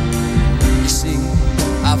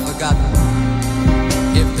 I've forgotten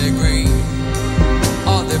if they're green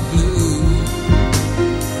or they're blue.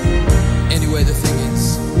 Anyway, the thing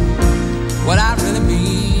is, what I really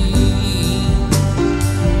mean,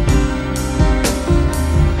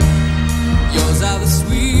 yours are the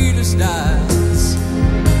sweetest eyes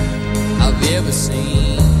I've ever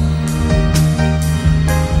seen.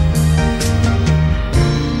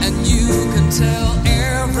 And you can tell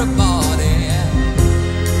everybody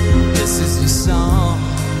this is your song.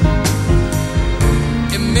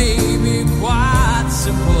 May be quite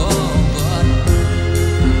simple, but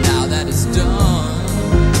now that it's done,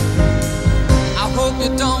 I hope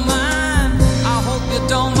you don't mind, I hope you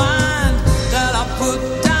don't mind that I put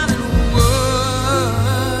down in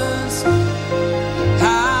words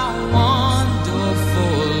how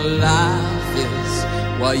wonderful life is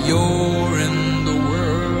while you're in the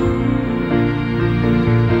world.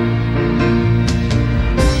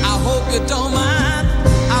 I hope you don't mind,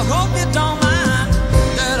 I hope you don't mind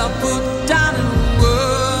put down in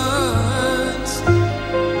words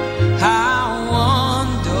how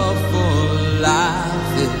wonderful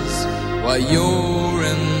life is while you're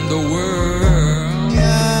in the world.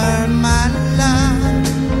 You're my love,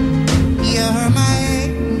 you're my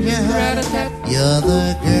angel, you're the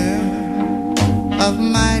girl of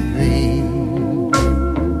my dream.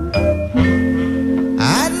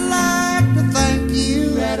 I'd like to thank you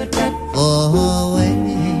for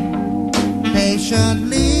waiting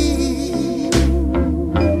patiently.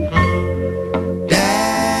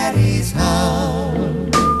 Daddy's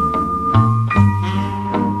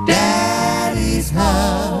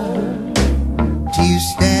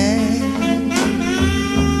stay.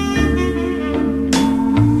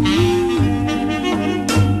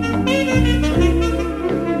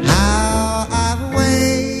 How I've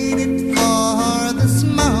waited for this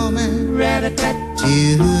moment to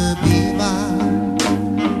be by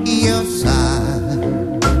your side.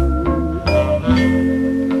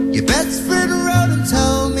 Your best friend wrote and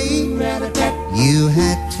told me you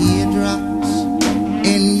had teardrops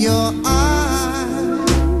in your eyes.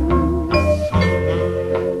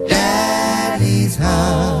 Daddy's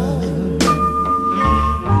home.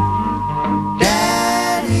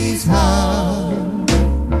 Daddy's home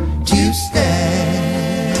to stay.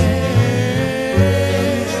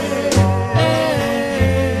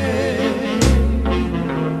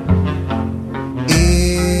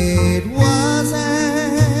 It wasn't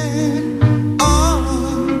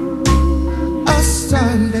on a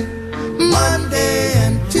Sunday, Monday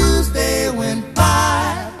and Tuesday went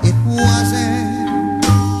by. It wasn't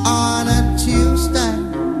on a Tuesday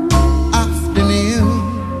afternoon.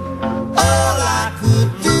 All I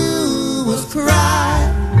could do was cry.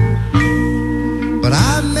 But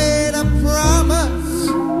I made a promise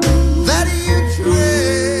that you treasure.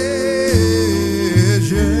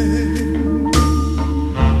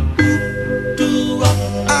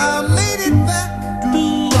 I made it back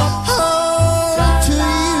home to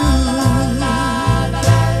you.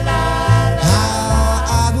 How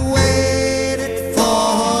I've waited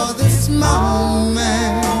for this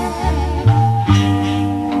moment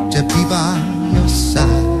to be by your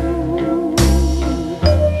side.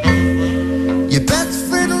 Your best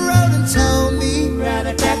friend wrote and told me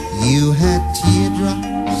you had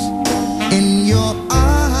teardrops in your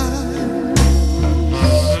eyes.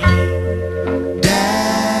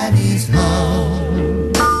 Daddy's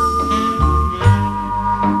home.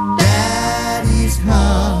 Daddy's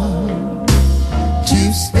home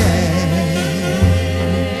to stay.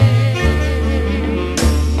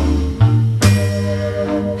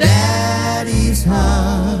 Daddy's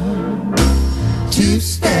home to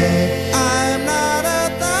stay. I'm not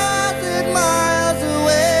 1,000 miles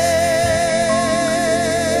away.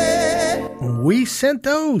 We sent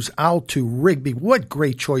those out to Rigby. What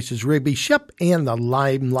great choices, Rigby. Shep and the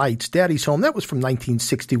Limelights, Daddy's Home. That was from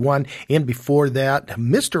 1961. And before that,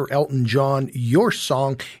 Mr. Elton John, Your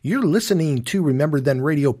Song. You're listening to Remember Then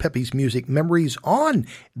Radio, Pepe's Music Memories on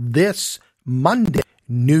this Monday,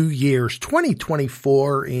 New Year's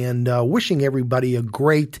 2024, and wishing everybody a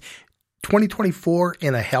great 2024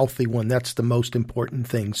 and a healthy one. That's the most important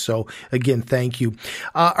thing. So again, thank you.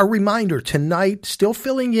 A reminder tonight, still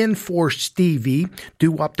filling in for Stevie,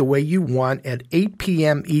 Do Up the Way You Want at 8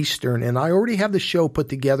 p.m. Eastern. And I already have the show put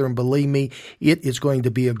together, and believe me, it is going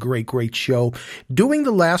to be a great, great show. Doing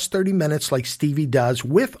the last 30 minutes like Stevie does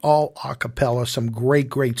with all a cappella, some great,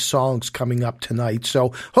 great songs coming up tonight.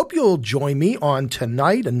 So hope you'll join me on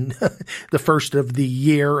tonight and the first of the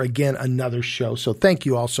year. Again, another show. So thank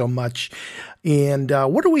you all so much. And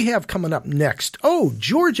what do we have coming up next? Oh,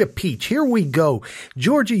 Georgia Peach. Here we go.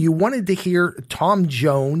 Georgia, you wanted to hear Tom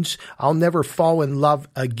Jones, I'll Never Fall in Love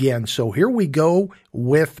Again. So here we go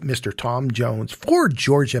with Mr. Tom Jones for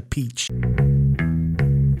Georgia Peach.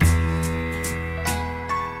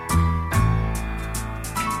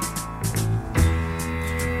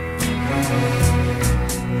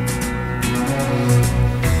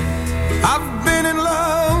 I've been in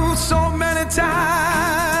love so many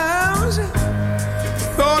times,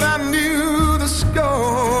 thought I knew the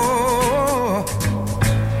score,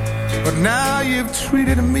 but now you've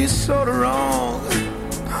treated me so wrong,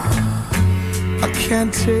 I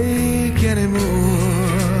can't take anymore,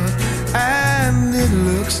 and it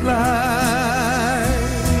looks like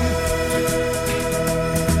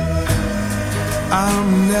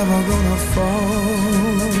I'm never gonna fall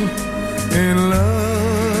in love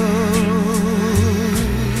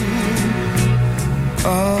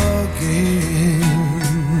again.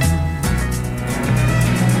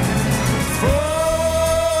 Fall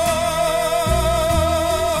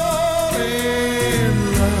in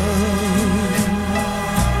love.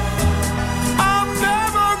 I'm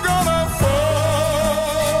never gonna fall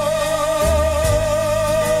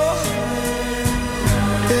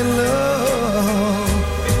in love.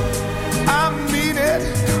 I mean it.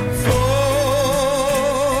 Fall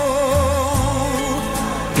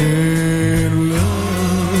in love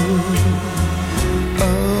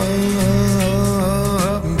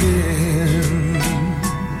again.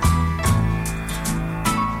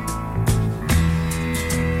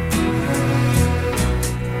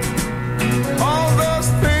 All those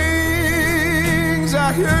things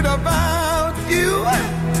I heard about you,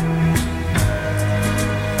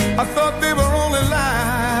 I thought they were only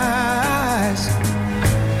lies.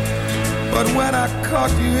 But when I caught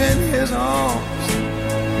you in his arms,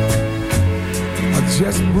 I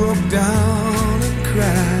just broke down and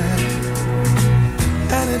cried.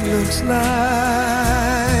 And it looks like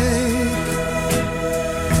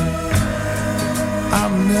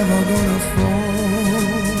I'm never gonna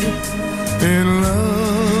fall in love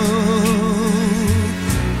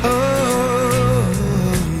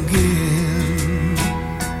again.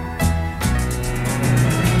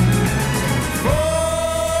 Fall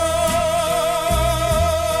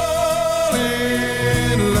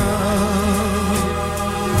in love.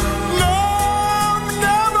 No, I'm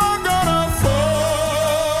never gonna fall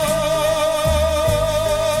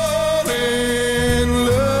in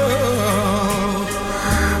love.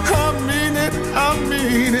 I mean it, I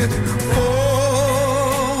mean it.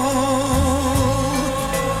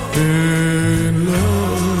 In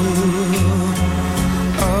love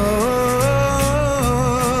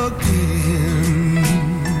again.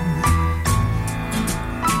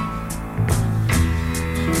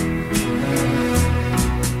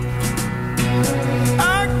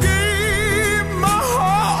 I gave my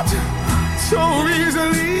heart so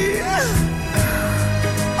easily.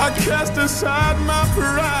 I cast aside my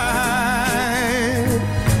pride.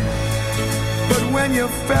 But when you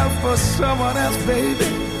fell for someone else, baby,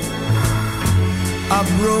 I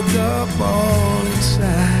broke up all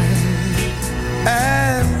inside.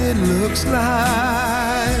 And it looks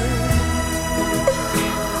like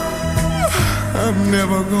I'm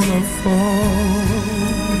never gonna fall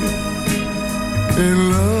in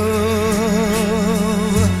love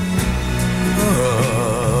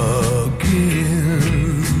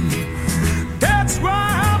again. That's why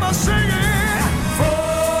I'm a singing. Fall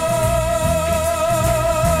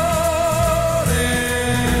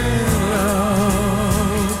in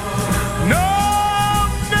love. No,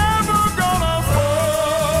 I'm never gonna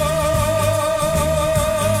fall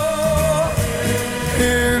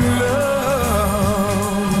in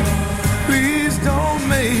love. Please don't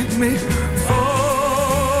make me fall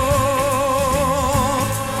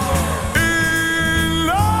in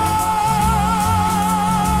love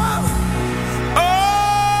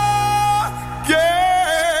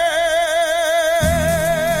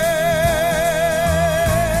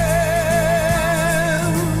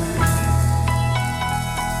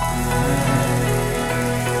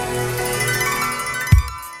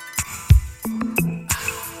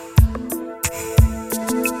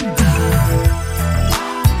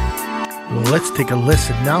Well, let's take a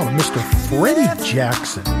listen now to Mr. Freddie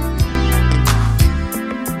Jackson.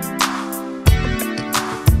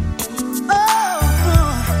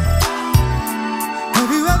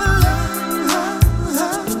 Have you ever loved?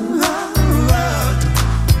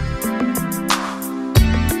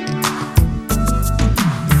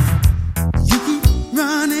 You keep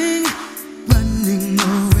running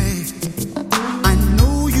away. I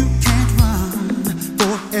know you can't run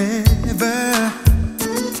forever.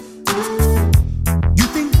 You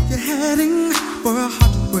think you're heading for a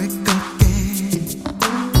heartbreak again,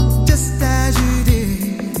 just as you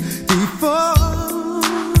did before.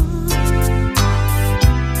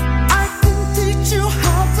 I can teach you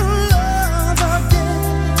how to love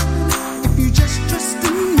again if you just trust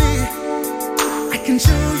in me. I can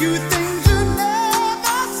show you things you've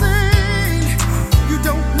never seen. You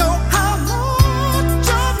don't know how much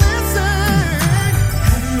you're missing.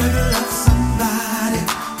 Have you ever loved somebody?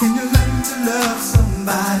 Can you learn to love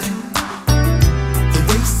somebody the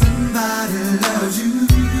way somebody loves you?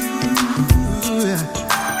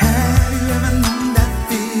 Have you ever known that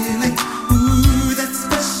feeling? Ooh, that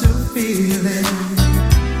special feeling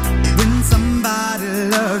when somebody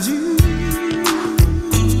loves you.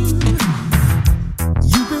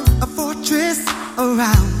 You built a fortress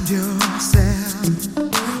around yourself.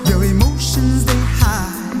 Your emotions they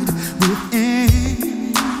hide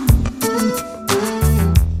within.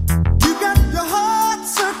 You got your heart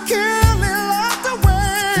securely locked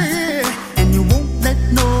away, and you won't let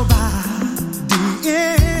nobody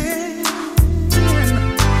in.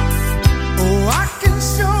 Oh, I can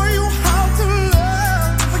show you how to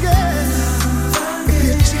love again. If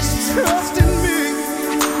you just trust in me,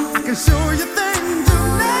 I can show you things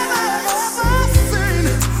you've never ever seen.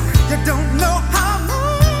 You don't know how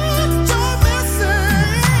much you're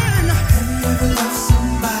missing. Have you ever loved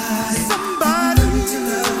somebody? Somebody to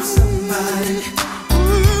love somebody.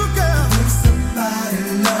 Ooh, girl, when somebody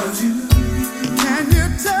loves you. Can you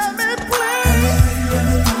tell me, please? Have you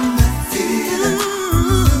ever known that feeling?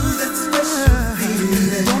 Ooh, that special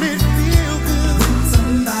feeling. Don't it feel good when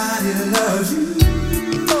somebody loves you?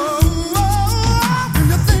 Oh, when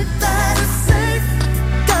you think that it's safe,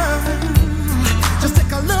 girl, just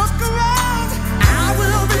take a look around.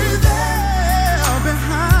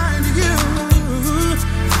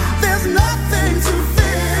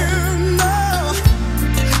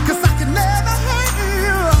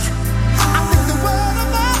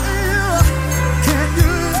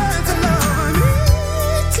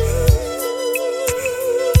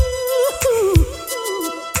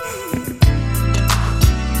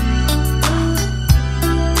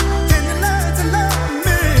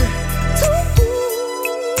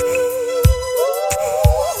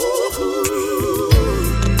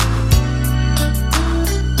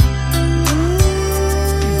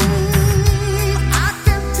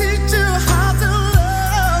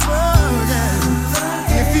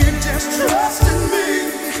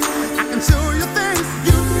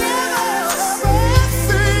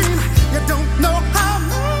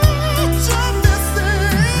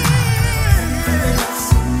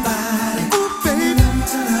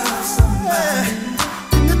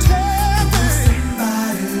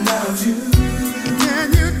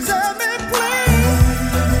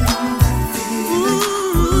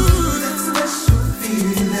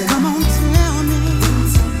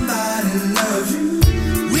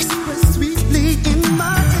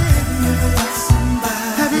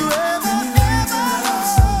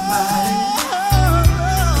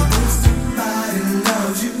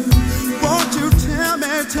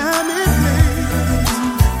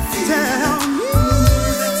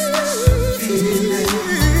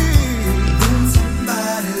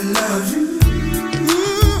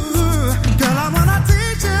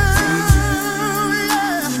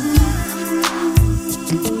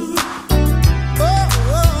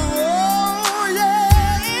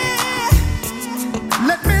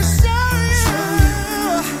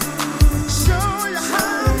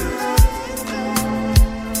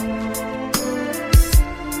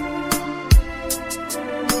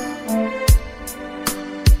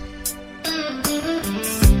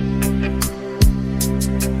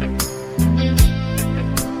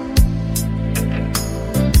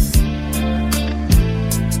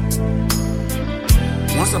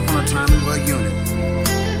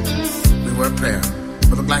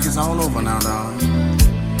 is all over now, darling.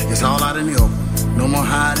 It's all out in the open. No more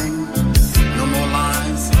hiding, no more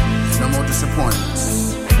lies, no more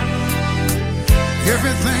disappointments.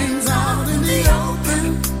 Everything's out in the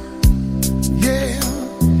open, yeah.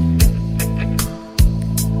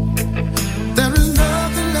 There is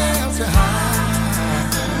nothing left to hide.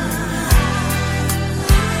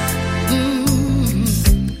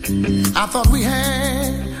 I thought we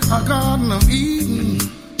had a Garden of Eden,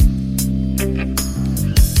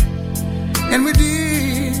 and we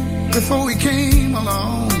did before we came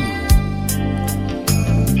along.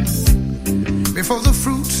 Before the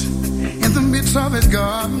fruit in the midst of his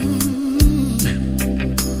garden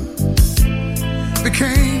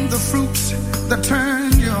became the fruits that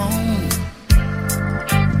turned you on.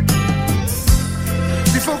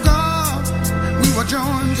 Before God, we were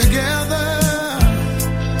joined together.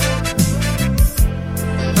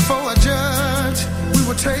 Before a judge, we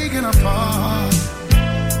were taken apart.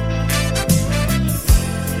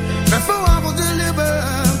 Before I will deliver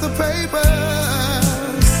the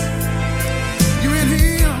papers, you and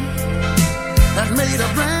him that made a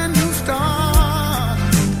brand new start.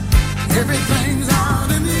 Everything's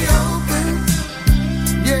out in the open,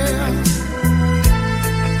 yeah.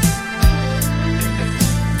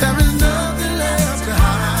 There is nothing left to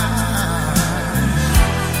hide.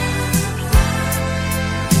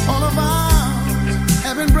 All of ours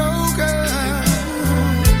have been broken,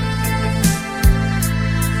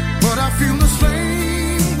 but I feel the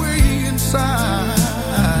same way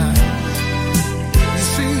inside. You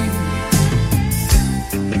see,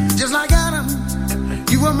 just like Adam,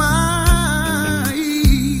 you were my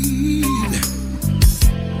Eve,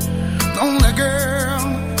 the only girl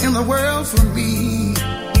in the world for me.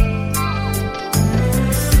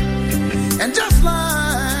 And just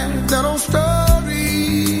like that old story,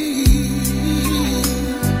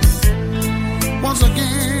 once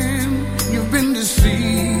again you've been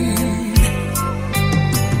deceived.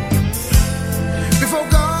 Before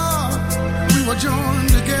God, we were joined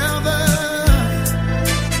together.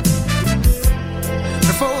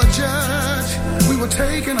 Before a judge, we were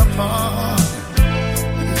taken apart.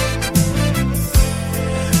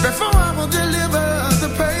 Before I will deliver the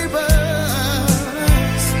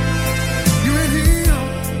papers, you and him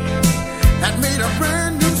had made a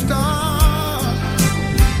brand new start.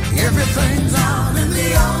 Everything's out in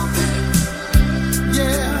the open,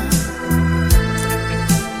 yeah.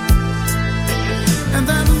 And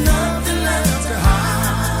there's nothing left to hide.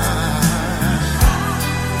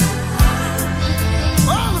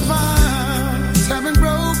 All of us have been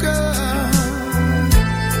broken,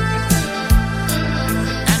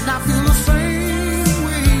 and I feel the same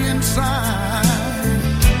way inside.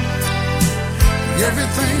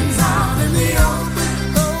 Everything's out in the open,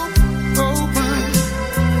 open.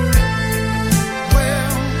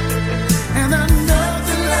 Well, and there's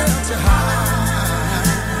nothing left to hide.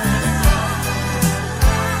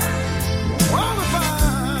 All of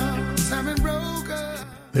us have been broken.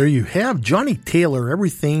 There you have Johnny Taylor,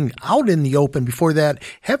 Everything Out in the Open. Before that,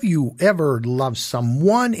 Have You Ever Loved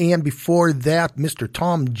Someone? And before that, Mr.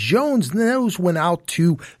 Tom Jones. And those went out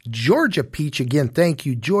to Georgia Peach. Again, thank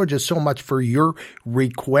you, Georgia, so much for your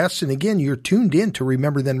requests. And again, you're tuned in to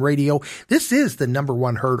Remember Then Radio. This is the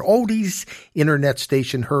 #1 heard oldies internet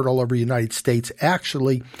station, heard all over the United States,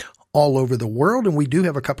 actually all over the world, and we do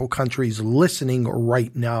have a couple countries listening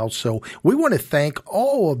right now. So we want to thank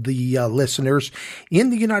all of the listeners in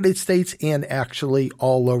the United States and actually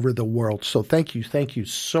all over the world. So thank you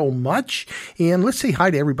so much. And let's say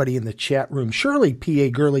hi to everybody in the chat room. Shirley, P.A.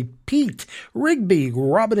 Gurley, Pete, Rigby,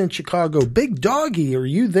 Robin in Chicago, Big Doggy, are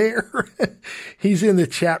you there? He's in the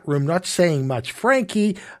chat room, not saying much.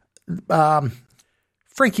 Frankie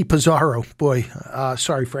Pizarro, boy,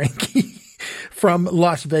 sorry, Frankie. From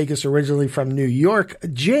Las Vegas, originally from New York.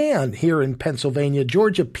 Jan here in Pennsylvania,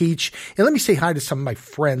 Georgia Peach. And let me say hi to some of my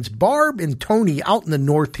friends, Barb and Tony out in the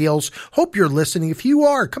North Hills. Hope you're listening. If you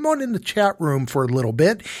are, come on in the chat room for a little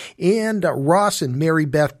bit. And Ross and Mary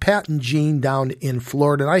Beth, Pat and Jean down in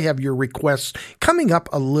Florida. And I have your requests coming up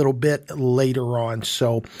a little bit later on.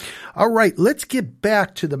 So, all right, let's get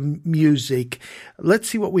back to the music. Let's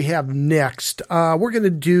see what we have next. I'm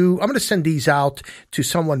going to send these out to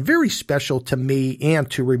someone very special to me and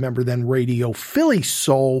to Remember Then Radio, Philly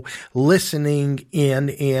Soul, listening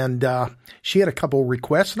in, and she had a couple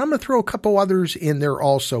requests, and I'm going to throw a couple others in there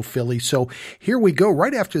also, Philly. So here we go,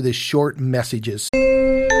 right after this short messages.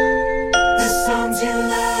 The songs you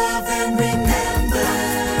love and remember.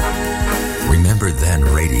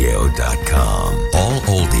 RememberThenRadio.com. All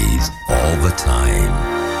oldies, all the time.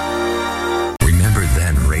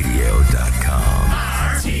 RememberThenRadio.com.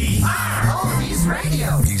 RTR Oldies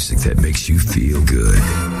Radio. music that makes you feel good.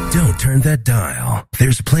 Don't turn that dial.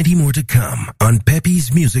 There's plenty more to come on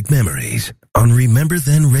Pepe's Music Memories on Remember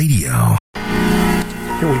Then Radio.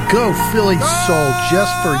 Here we go, Philly Soul,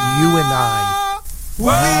 just for you and I.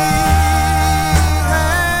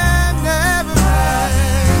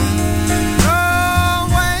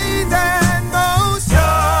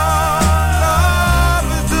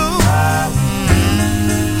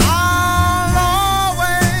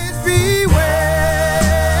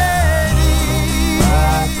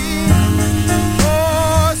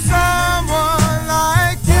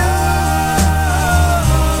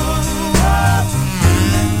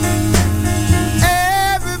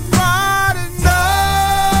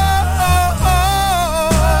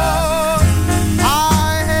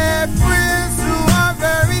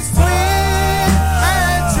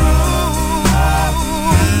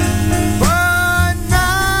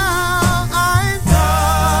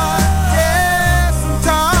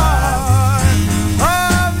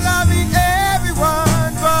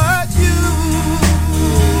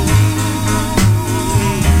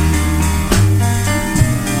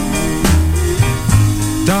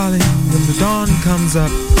 Comes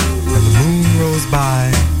up and the moon rolls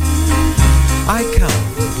by, I count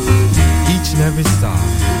each and every star,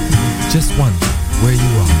 just wonder where you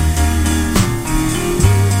are.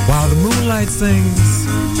 While the moonlight sings a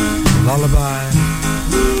lullaby,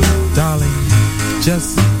 darling,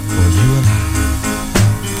 just for you and I.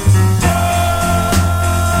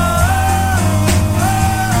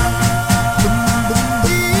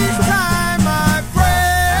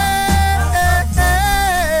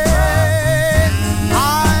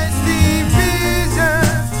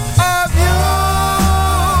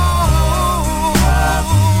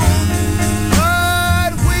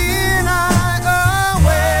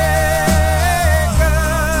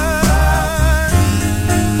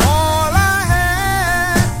 All I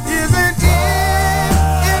have is an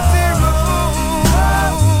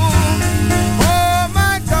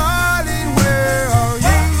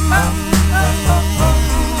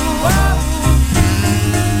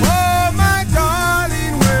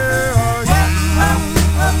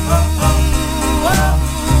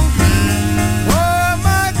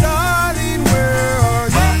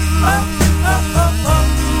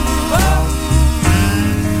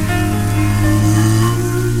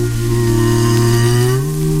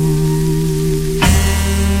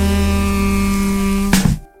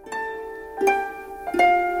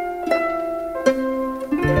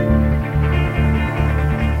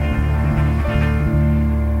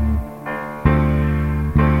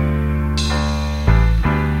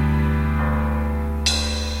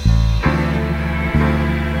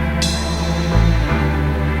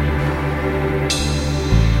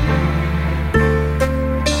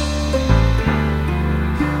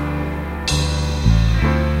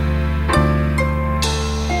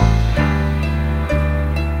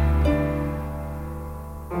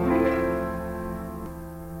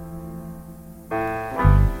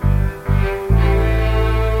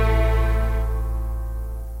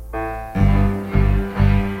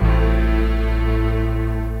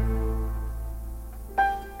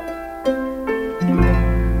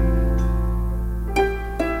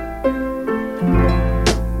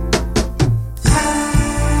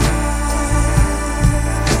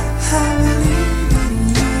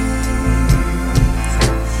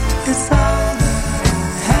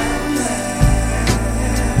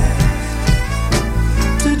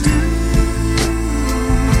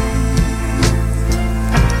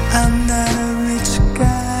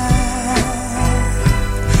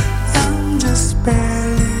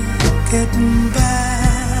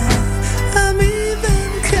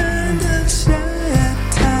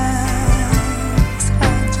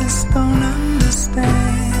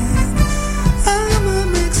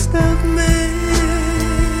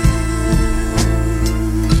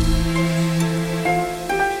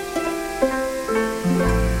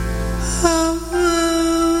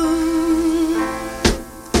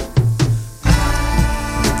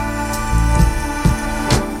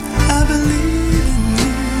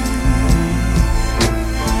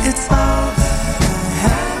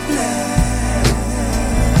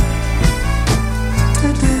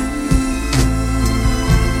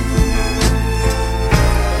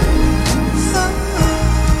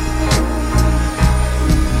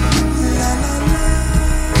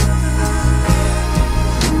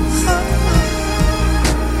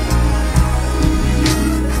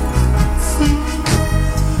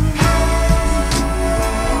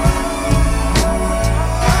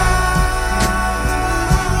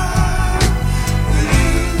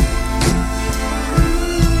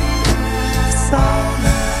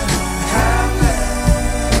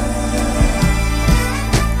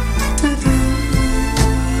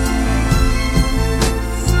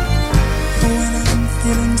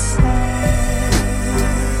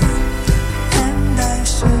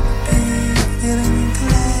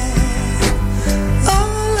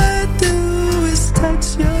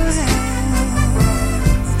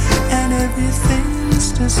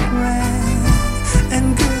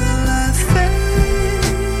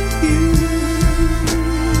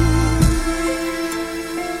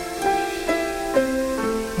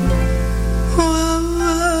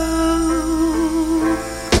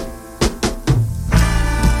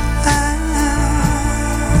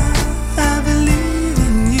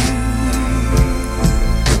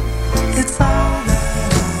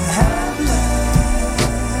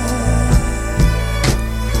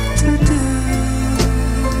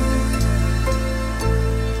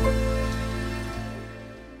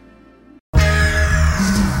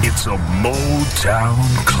It's a Motown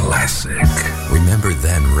classic.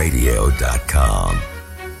 RememberThenRadio.com.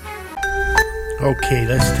 Okay,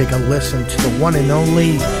 let's take a listen to the one and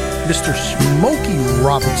only Mr. Smokey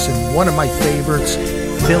Robinson, one of my favorites,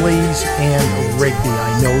 Phillies and Rigby.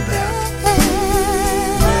 I know that.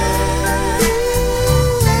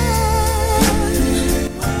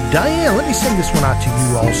 Diane, let me send this one out to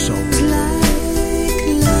you also.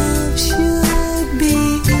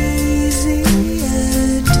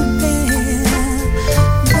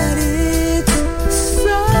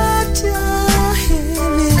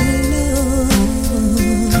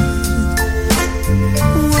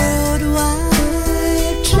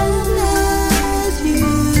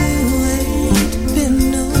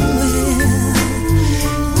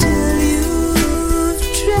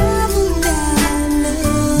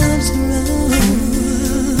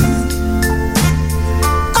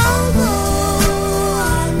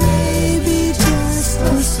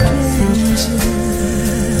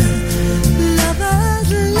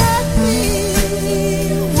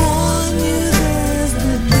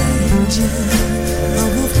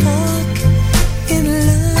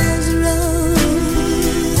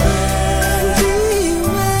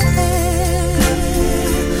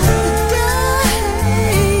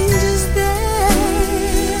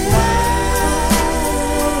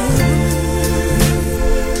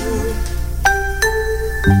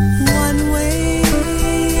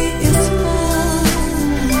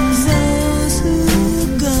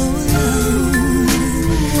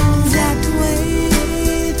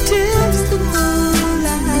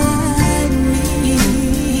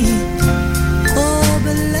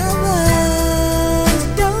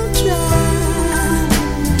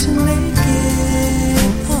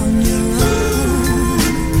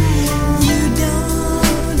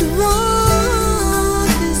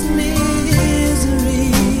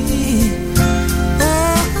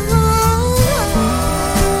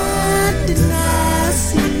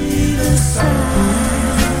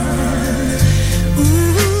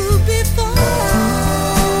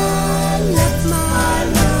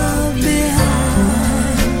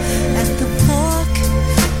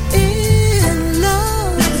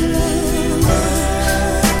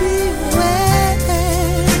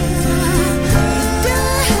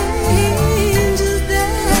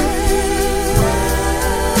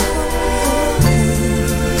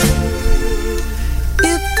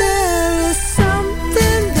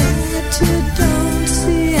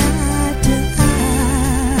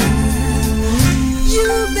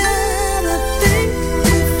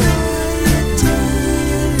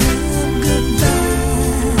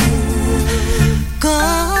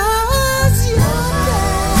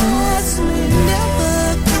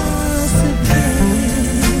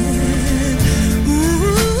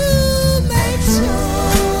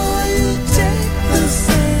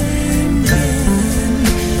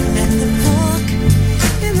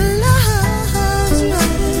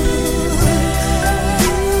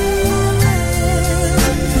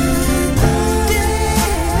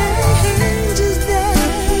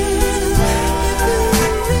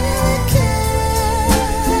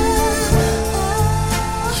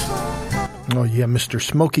 Mr.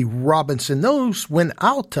 Smokey Robinson. Those went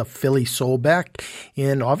out to Philly Soulback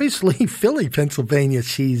in, obviously, Philly, Pennsylvania.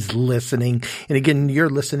 She's listening. And again, you're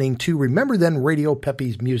listening to Remember Then Radio,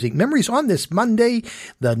 Pepe's Music Memories on this Monday.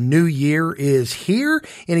 The new year is here.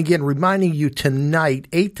 And again, reminding you tonight,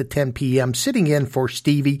 8 to 10 p.m., sitting in for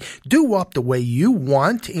Stevie. Do Up the Way You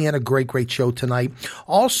Want. And a great, great show tonight.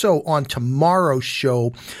 Also on tomorrow's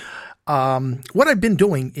show, what I've been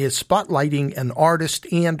doing is spotlighting an artist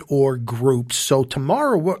and or group. So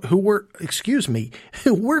tomorrow, we're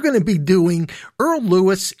going to be doing Earl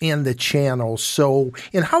Lewis and the Channels. So,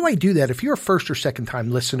 and how I do that, if you're a first or second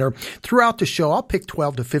time listener, throughout the show, I'll pick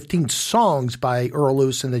 12 to 15 songs by Earl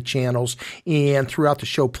Lewis and the Channels, and throughout the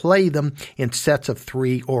show, play them in sets of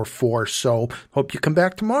 3 or 4. So hope you come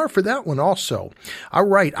back tomorrow for that one also. All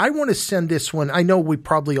right. I want to send this one. I know we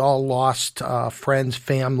probably all lost friends,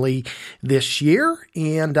 family this year,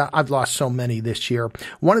 and I've lost so many this year.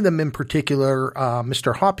 One of them in particular,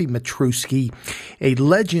 Mr. Hoppy Matruski, a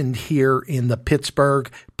legend here in the Pittsburgh,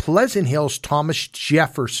 Pleasant Hills, Thomas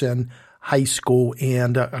Jefferson High School,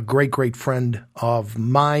 and a great, great friend of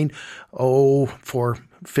mine, for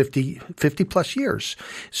 50 plus years.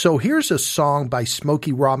 So here's a song by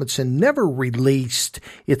Smokey Robinson, never released.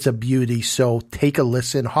 It's a beauty. So take a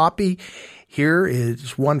listen. Hoppy, here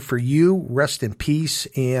is one for you. Rest in peace.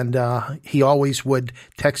 And he always would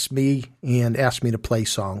text me and ask me to play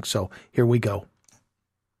songs. So here we go.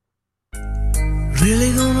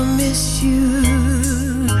 Really gonna miss you.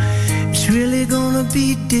 It's really really gonna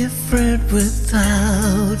be different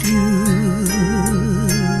without you.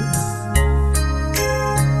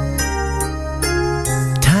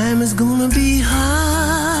 Time is gonna be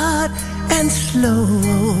hard and slow.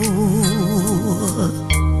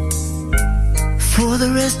 For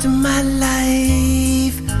the rest of my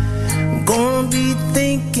life, I'm gonna be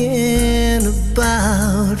thinking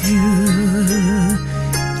about you.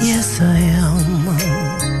 Yes, I am.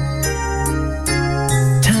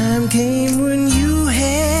 Time came when you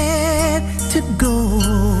had to go.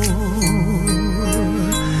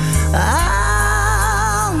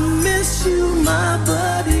 I'll miss you, my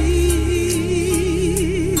buddy.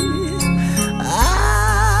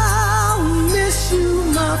 I'll miss you,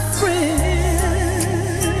 my friend.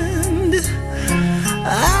 I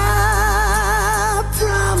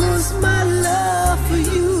promise my love for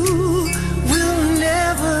you will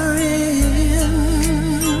never end.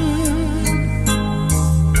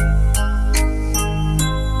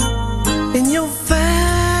 In your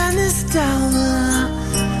finest hour,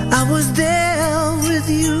 I was there with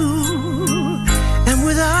you, and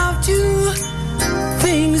without you,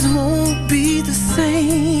 things won't be the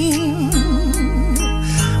same.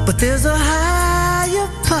 But there's a higher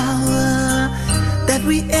power that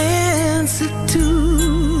we answer to,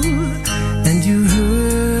 and you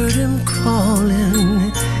heard him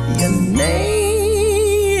calling your name.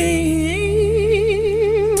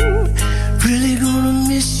 Really gonna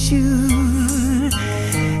miss you,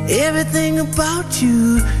 everything about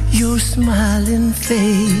you, your smiling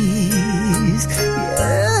face.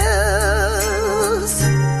 Yes,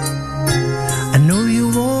 I know you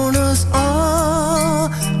want us all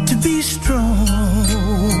to be strong.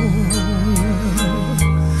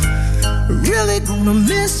 Really gonna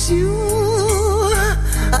miss you.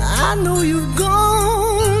 I know you've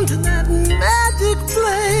gone to that magic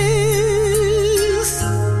place,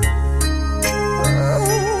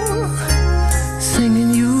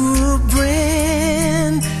 singing you a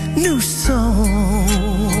brand new song.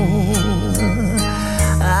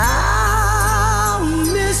 I'll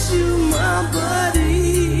miss you, my buddy.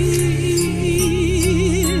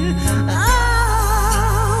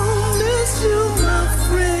 I'll miss you, my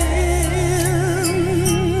friend.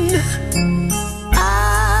 I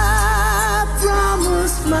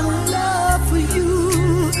promise my love for you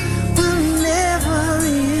will never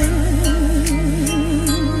end.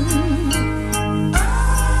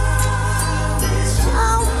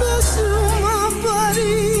 I'll miss you, my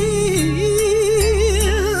buddy.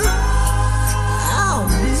 I'll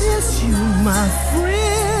miss you, my friend.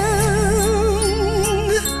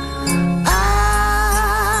 I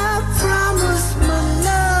promise my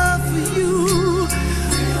love for you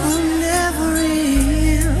will never end.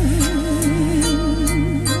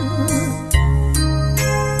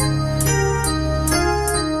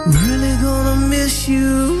 Really gonna miss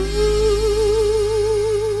you.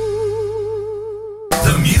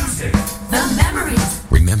 The music. The memories.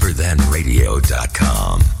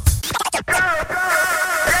 RememberThenRadio.com.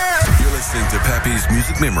 You're listening to Pepe's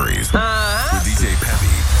Music Memories with DJ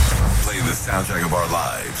Pepe, playing the soundtrack of our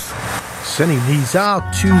lives. Sending these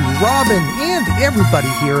out to Robin and everybody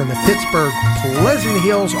here in the Pittsburgh Pleasant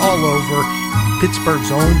Hills, all over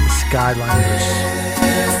Pittsburgh's own Skyliners.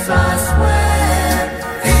 Yes, I swear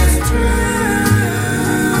it's true.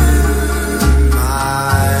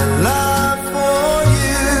 My love for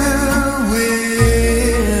you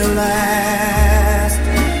will last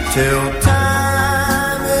till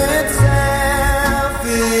time itself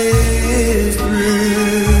is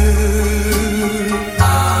through.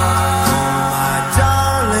 My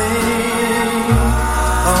darling,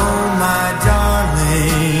 oh my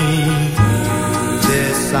darling,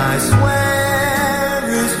 this I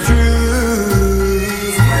swear is true.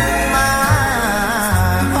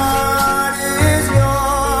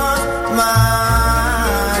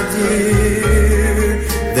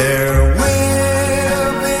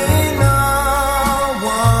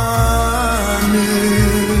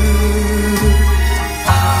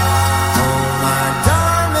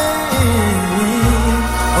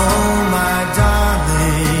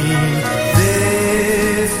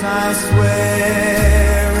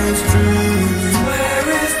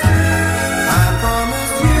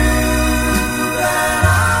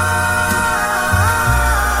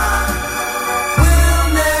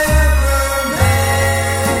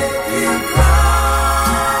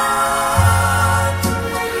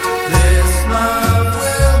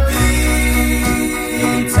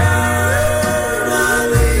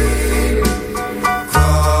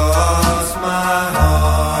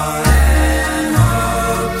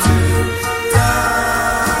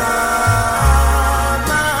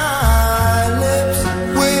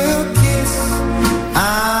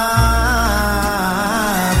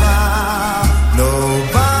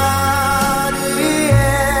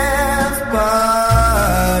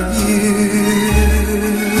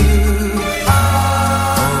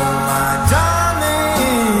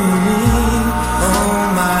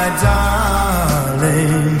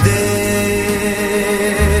 darling, this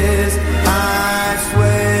I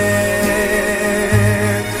swear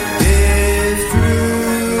is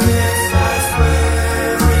true. This I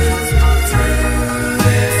swear is true.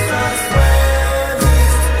 This I swear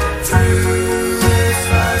is true. This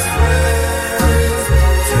I swear is true. This I swear is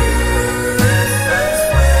true. This I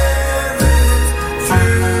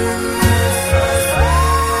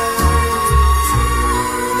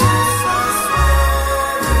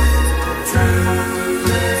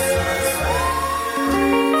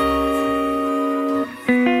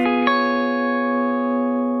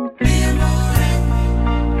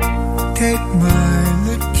take my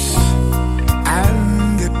lips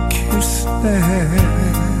and kiss them.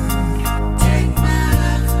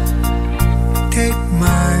 Take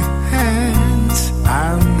my hands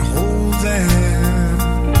and hold them.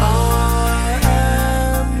 I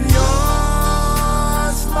am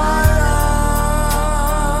yours, my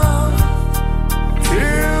love,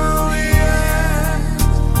 till the end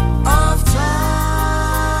of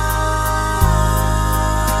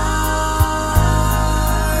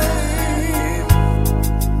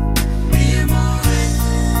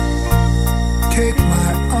take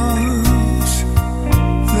my arms,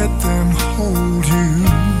 let them hold you.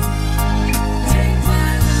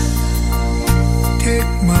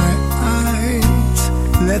 Take my eyes,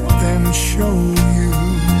 let them show you.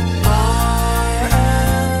 I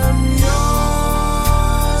am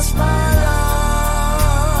yours, my love,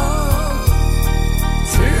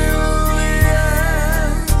 till the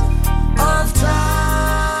end of time.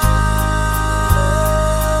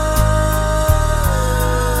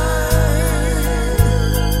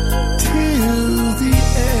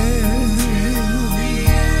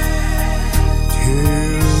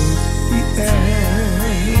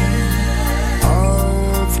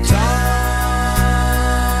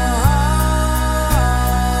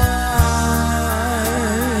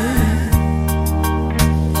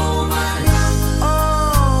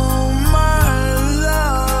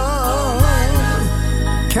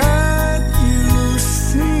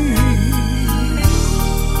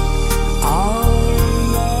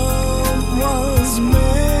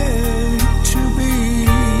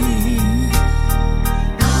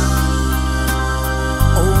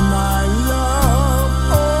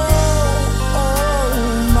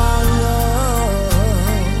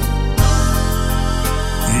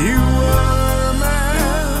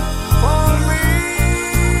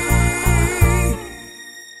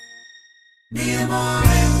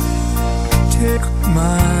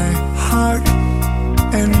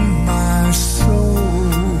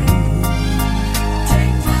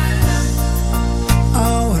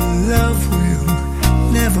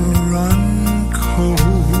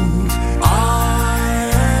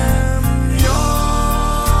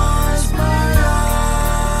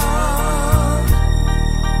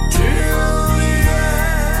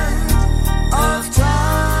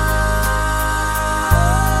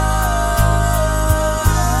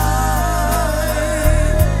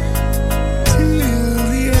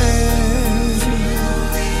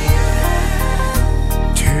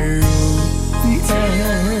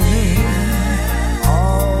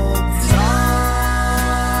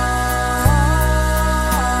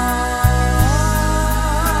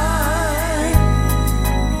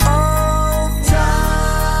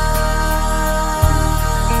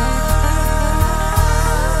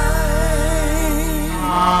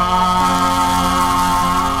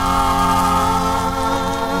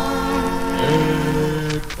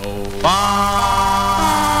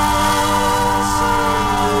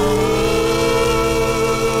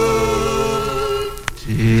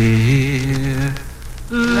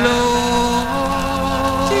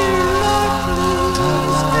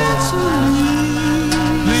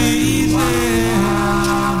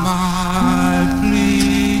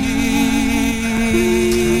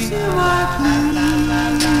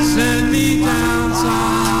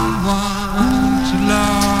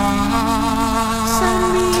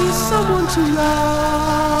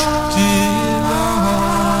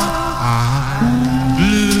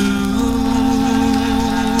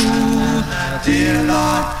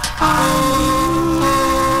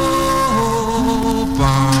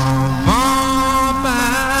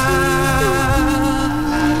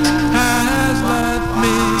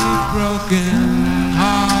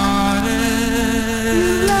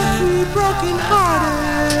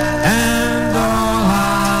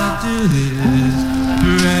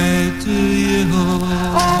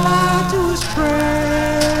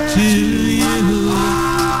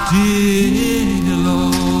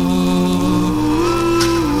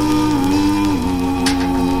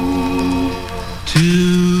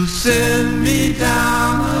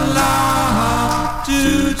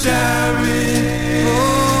 cemetery.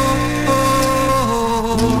 Oh,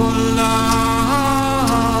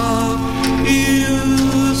 love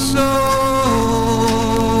you so.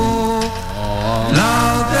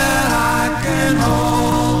 Love that I can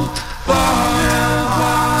hold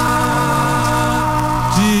forever.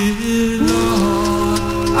 Dear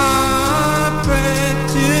Lord, I pray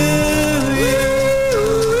to you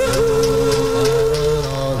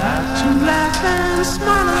to laugh and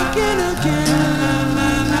smile again.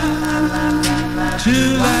 To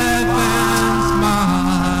laugh and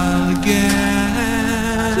smile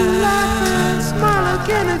again. To laugh and smile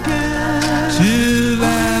again. To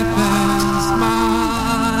laugh and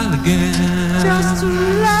smile again. Just to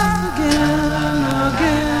laugh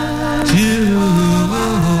again.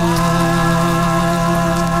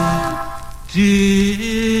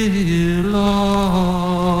 Dear Lord.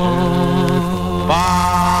 Bye.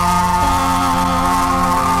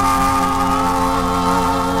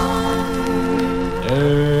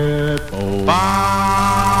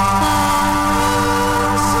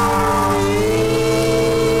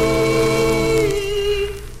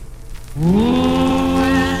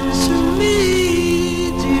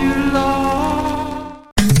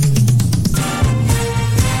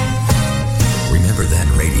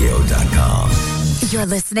 You're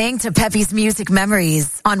listening to Peppy's Music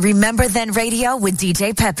Memories on Remember Then Radio with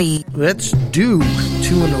DJ Peppy. Let's do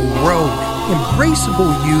two in a row. Embraceable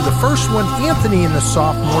You, the first one, Anthony and the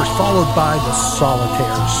Sophomores, followed by the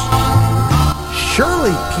Solitaires.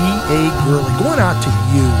 Shirley P.A. Gurley, going out to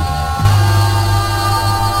you.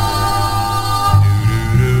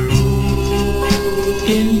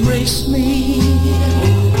 Embrace me,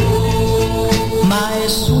 my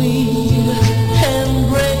sweet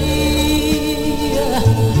embrace.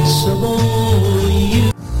 So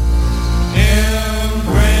you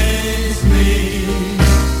embrace me,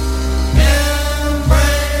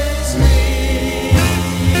 embrace me,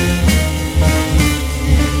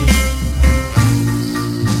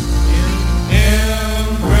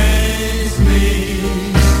 embrace me,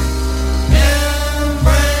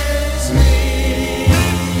 embrace me,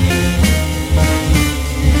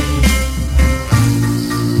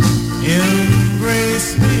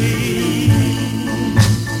 embrace me.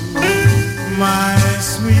 My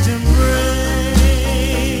sweet embrace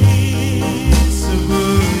of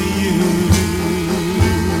you.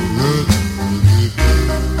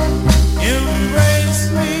 Embrace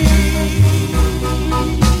me,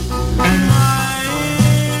 my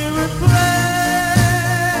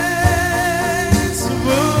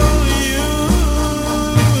irreplaceable you.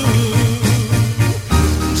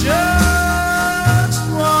 Just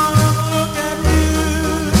one look at you,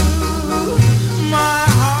 my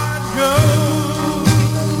heart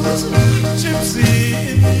goes gypsy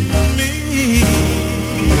in me.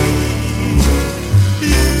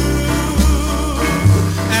 You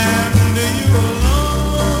and you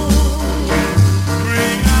alone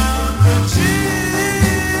bring out the gypsy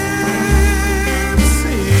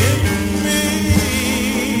in me.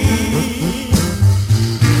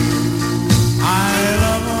 I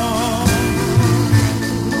love all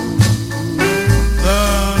the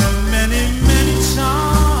many, many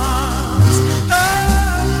charms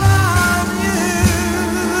about you.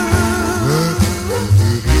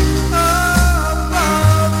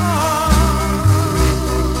 Above all,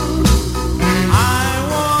 I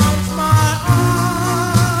want my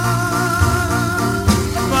arms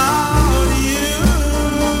about you.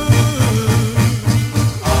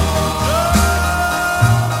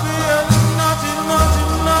 Don't be a naughty, naughty,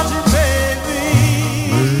 naughty baby.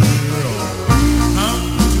 Come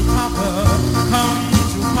to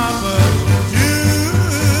Papa, you.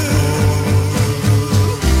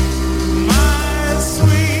 My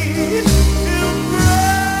sweet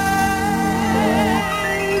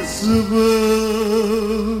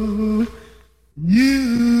embraceable you.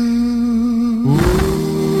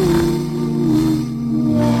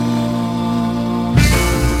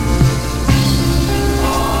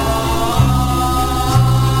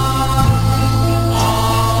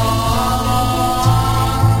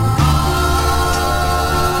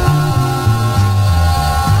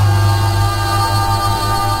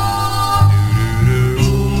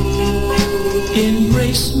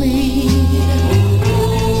 Embrace me,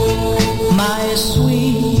 my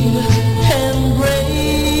sweet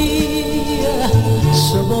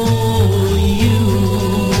embraceable you.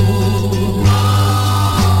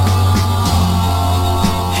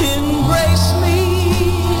 Embrace me,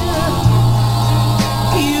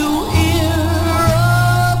 you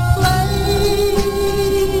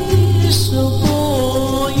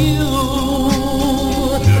irreplaceable you.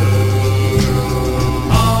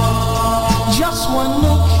 Just one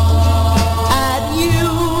look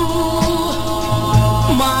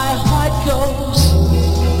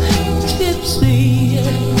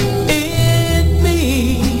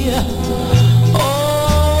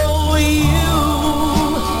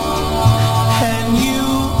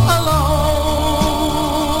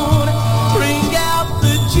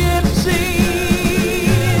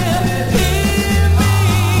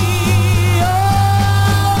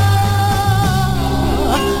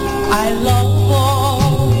I love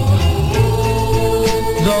all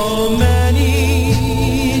the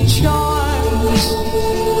many charms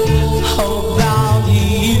about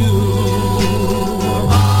you.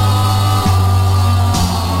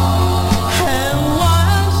 And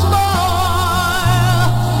once more,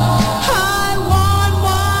 I want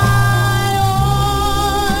my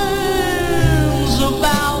arms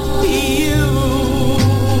about you.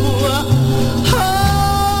 Oh,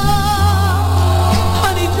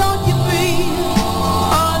 honey, don't you be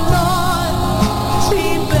a naughty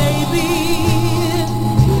baby.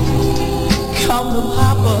 Come to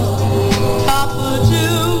Papa, Papa do.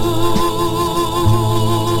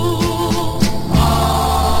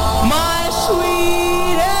 My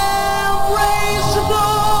sweet embraceable,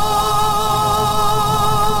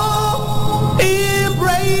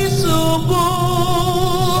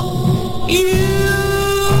 you.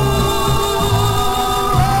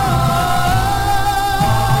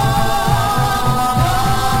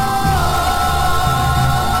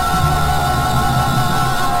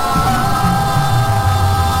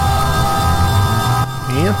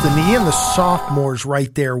 Anthony and the Sophomores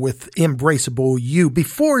right there with Embraceable You.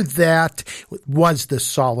 Before that was the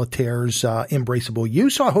Solitaires, Embraceable You.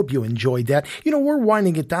 So I hope you enjoyed that. You know, we're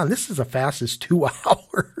winding it down. This is the fastest 2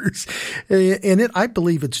 hours. And I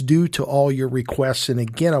believe it's due to all your requests. And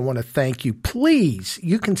again, I want to thank you. Please,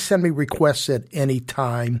 you can send me requests at any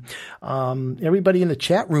time. Everybody in the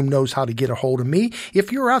chat room knows how to get a hold of me.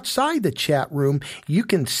 If you're outside the chat room, you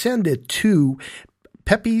can send it to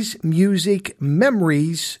Pepe's Music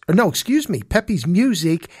Memories, Pepe's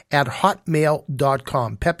Music at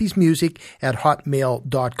hotmail.com. Pepe's Music at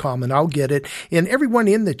hotmail.com, and I'll get it. And everyone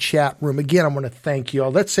in the chat room, again, I want to thank you all.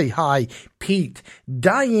 Let's say hi. Pete,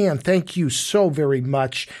 Diane, thank you so very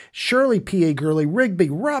much. Shirley, P.A. Gurley, Rigby,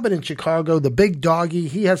 Robin in Chicago, the big doggy.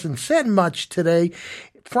 He hasn't said much today.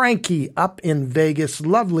 Frankie up in Vegas,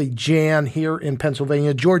 lovely Jan here in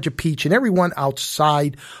Pennsylvania, Georgia Peach, and everyone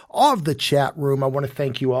outside of the chat room. I want to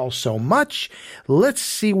thank you all so much. Let's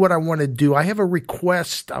see what I want to do. I have a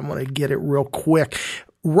request. I'm going to get it real quick.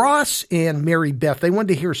 Ross and Mary Beth, they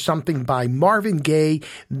wanted to hear something by Marvin Gaye,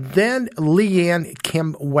 then Leanne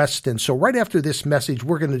Kim Weston. So right after this message,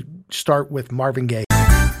 we're going to start with Marvin Gaye.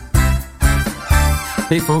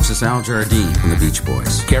 Hey folks, it's Al Jardine from the Beach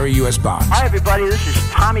Boys. Gary U.S. Bonds. Hi everybody, this is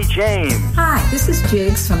Tommy James. Hi, this is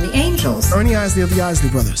Jigs from the Angels. Ernie Isley of the Isley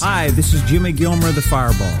Brothers. Hi, this is Jimmy Gilmer of the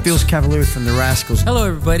Fireballs. Phil Cavalier from the Rascals. Hello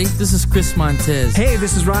everybody, this is Chris Montez. Hey,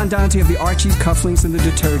 this is Ron Dante of the Archies, Cufflinks, and the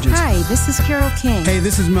Detergents. Hi, this is Carol King. Hey,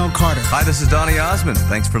 this is Mel Carter. Hi, this is Donny Osmond.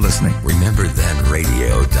 Thanks for listening.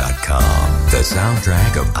 RememberThenRadio.com, the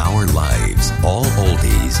soundtrack of our lives. All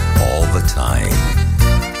oldies, all the time.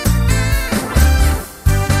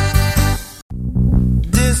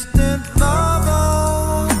 Distant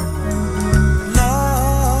lover,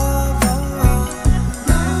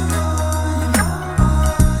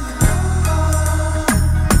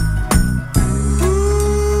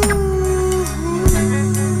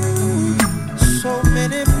 so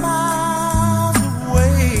many miles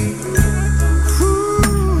away.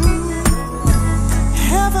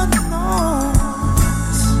 Heaven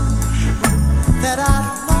knows that I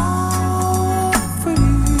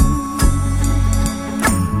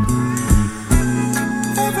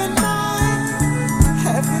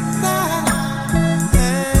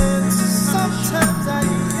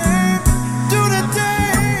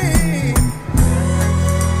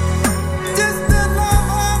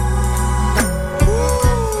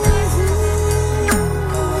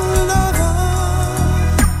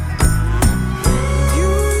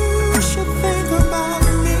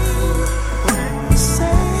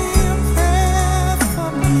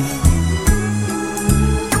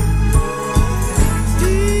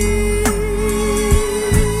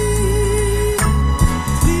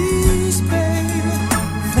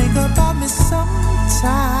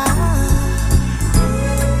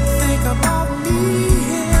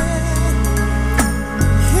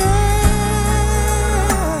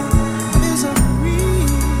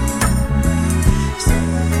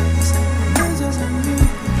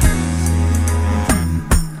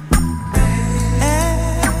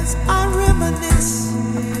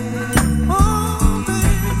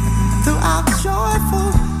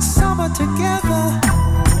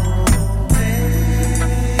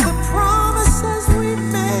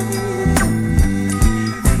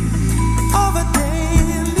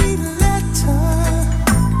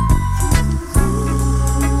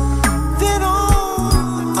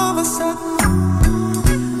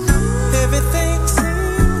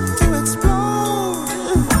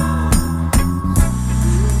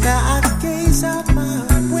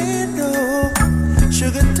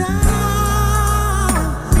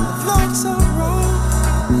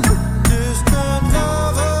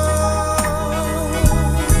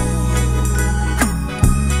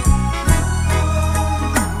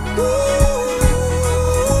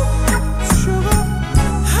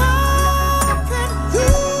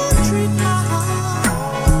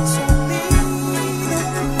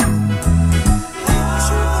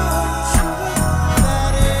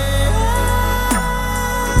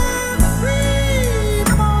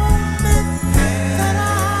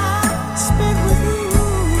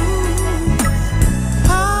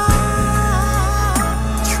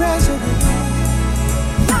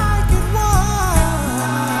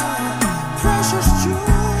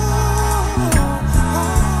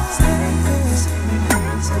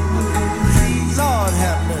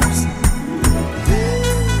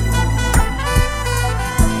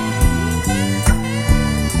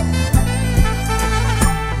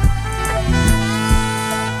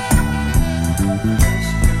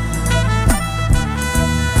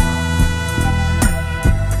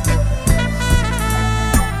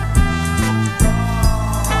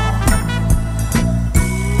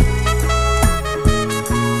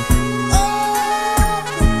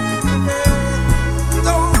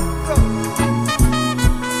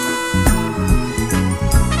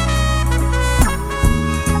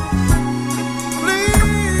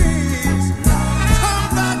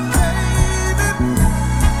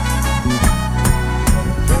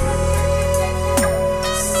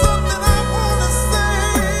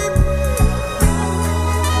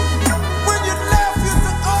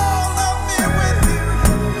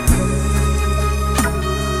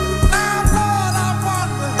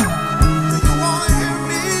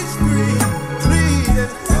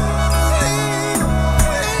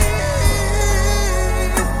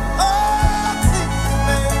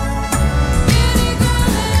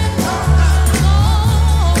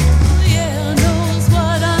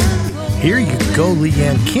Here you go,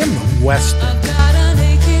 Leanne Kim, Weston.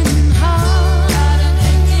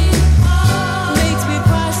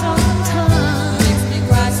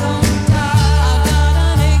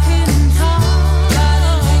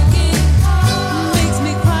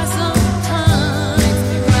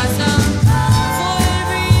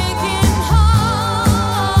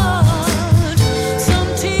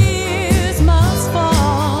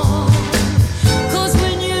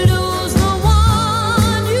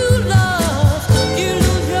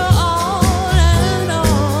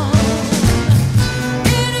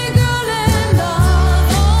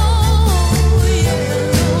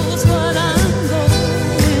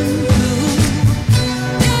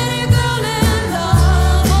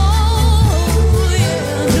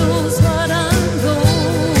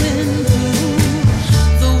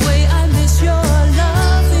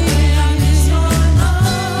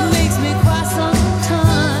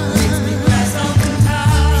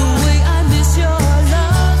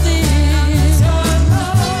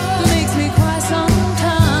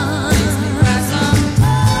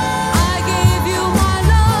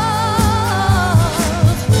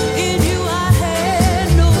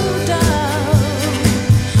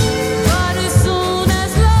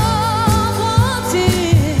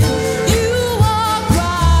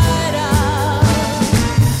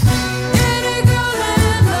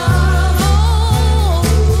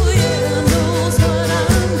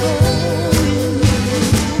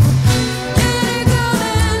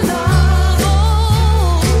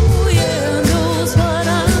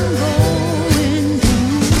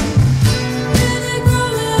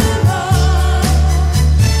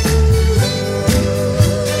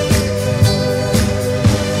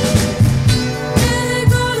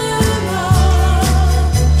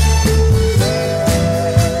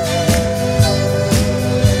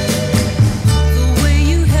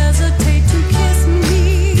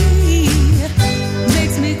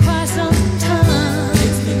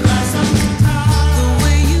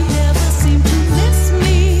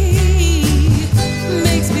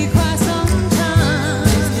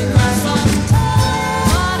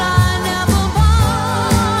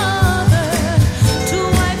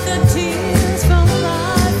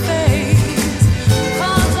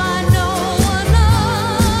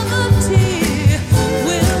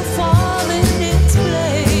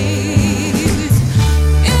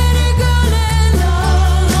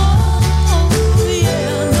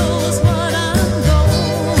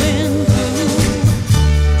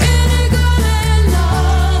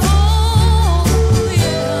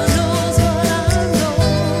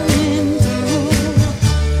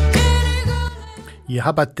 How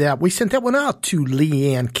about that? We sent that one out to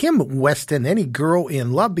Leanne Kim Weston, Any Girl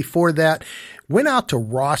in Love. Before that, went out to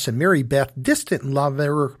Ross and Mary Beth, Distant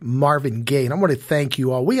Lover, Marvin Gaye. And I want to thank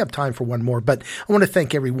you all. We have time for one more, but I want to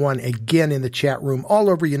thank everyone again in the chat room all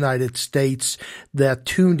over the United States that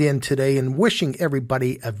tuned in today, and wishing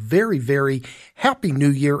everybody a very, very happy new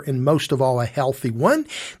year, and most of all, a healthy one.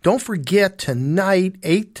 Don't forget tonight,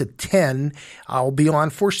 8 to 10, I'll be on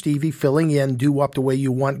for Stevie, filling in Do Up the Way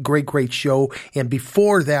You Want. Great, great show. And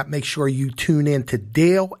before that, make sure you tune in to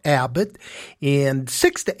Dale Abbott, and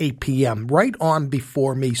 6 to 8 p.m. right on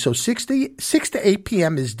before me. So 6 to 8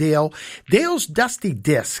 p.m. is Dale. Dale's Dusty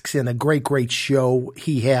Discs, and a great, great show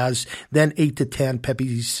he has. Then 8 to 10,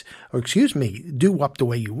 Do Up the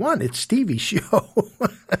Way You Want. It's Stevie's show.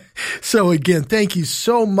 So again, thank you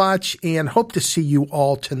so much, and hope to see you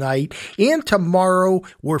all tonight. And tomorrow,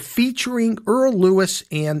 we're featuring Earl Lewis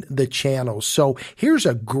and the Channels. So here's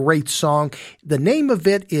a great song. The name of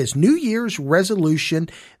it is New Year's Resolution.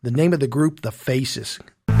 The name of the group, The Faces.